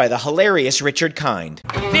narrated by the hilarious Richard Kind.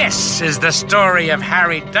 This is the story of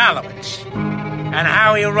Harry Dalowitz and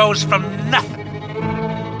how he rose from nothing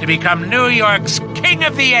to become New York's King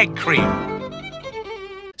of the Egg Cream.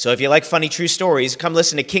 So if you like funny true stories, come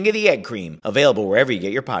listen to King of the Egg Cream, available wherever you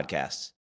get your podcasts.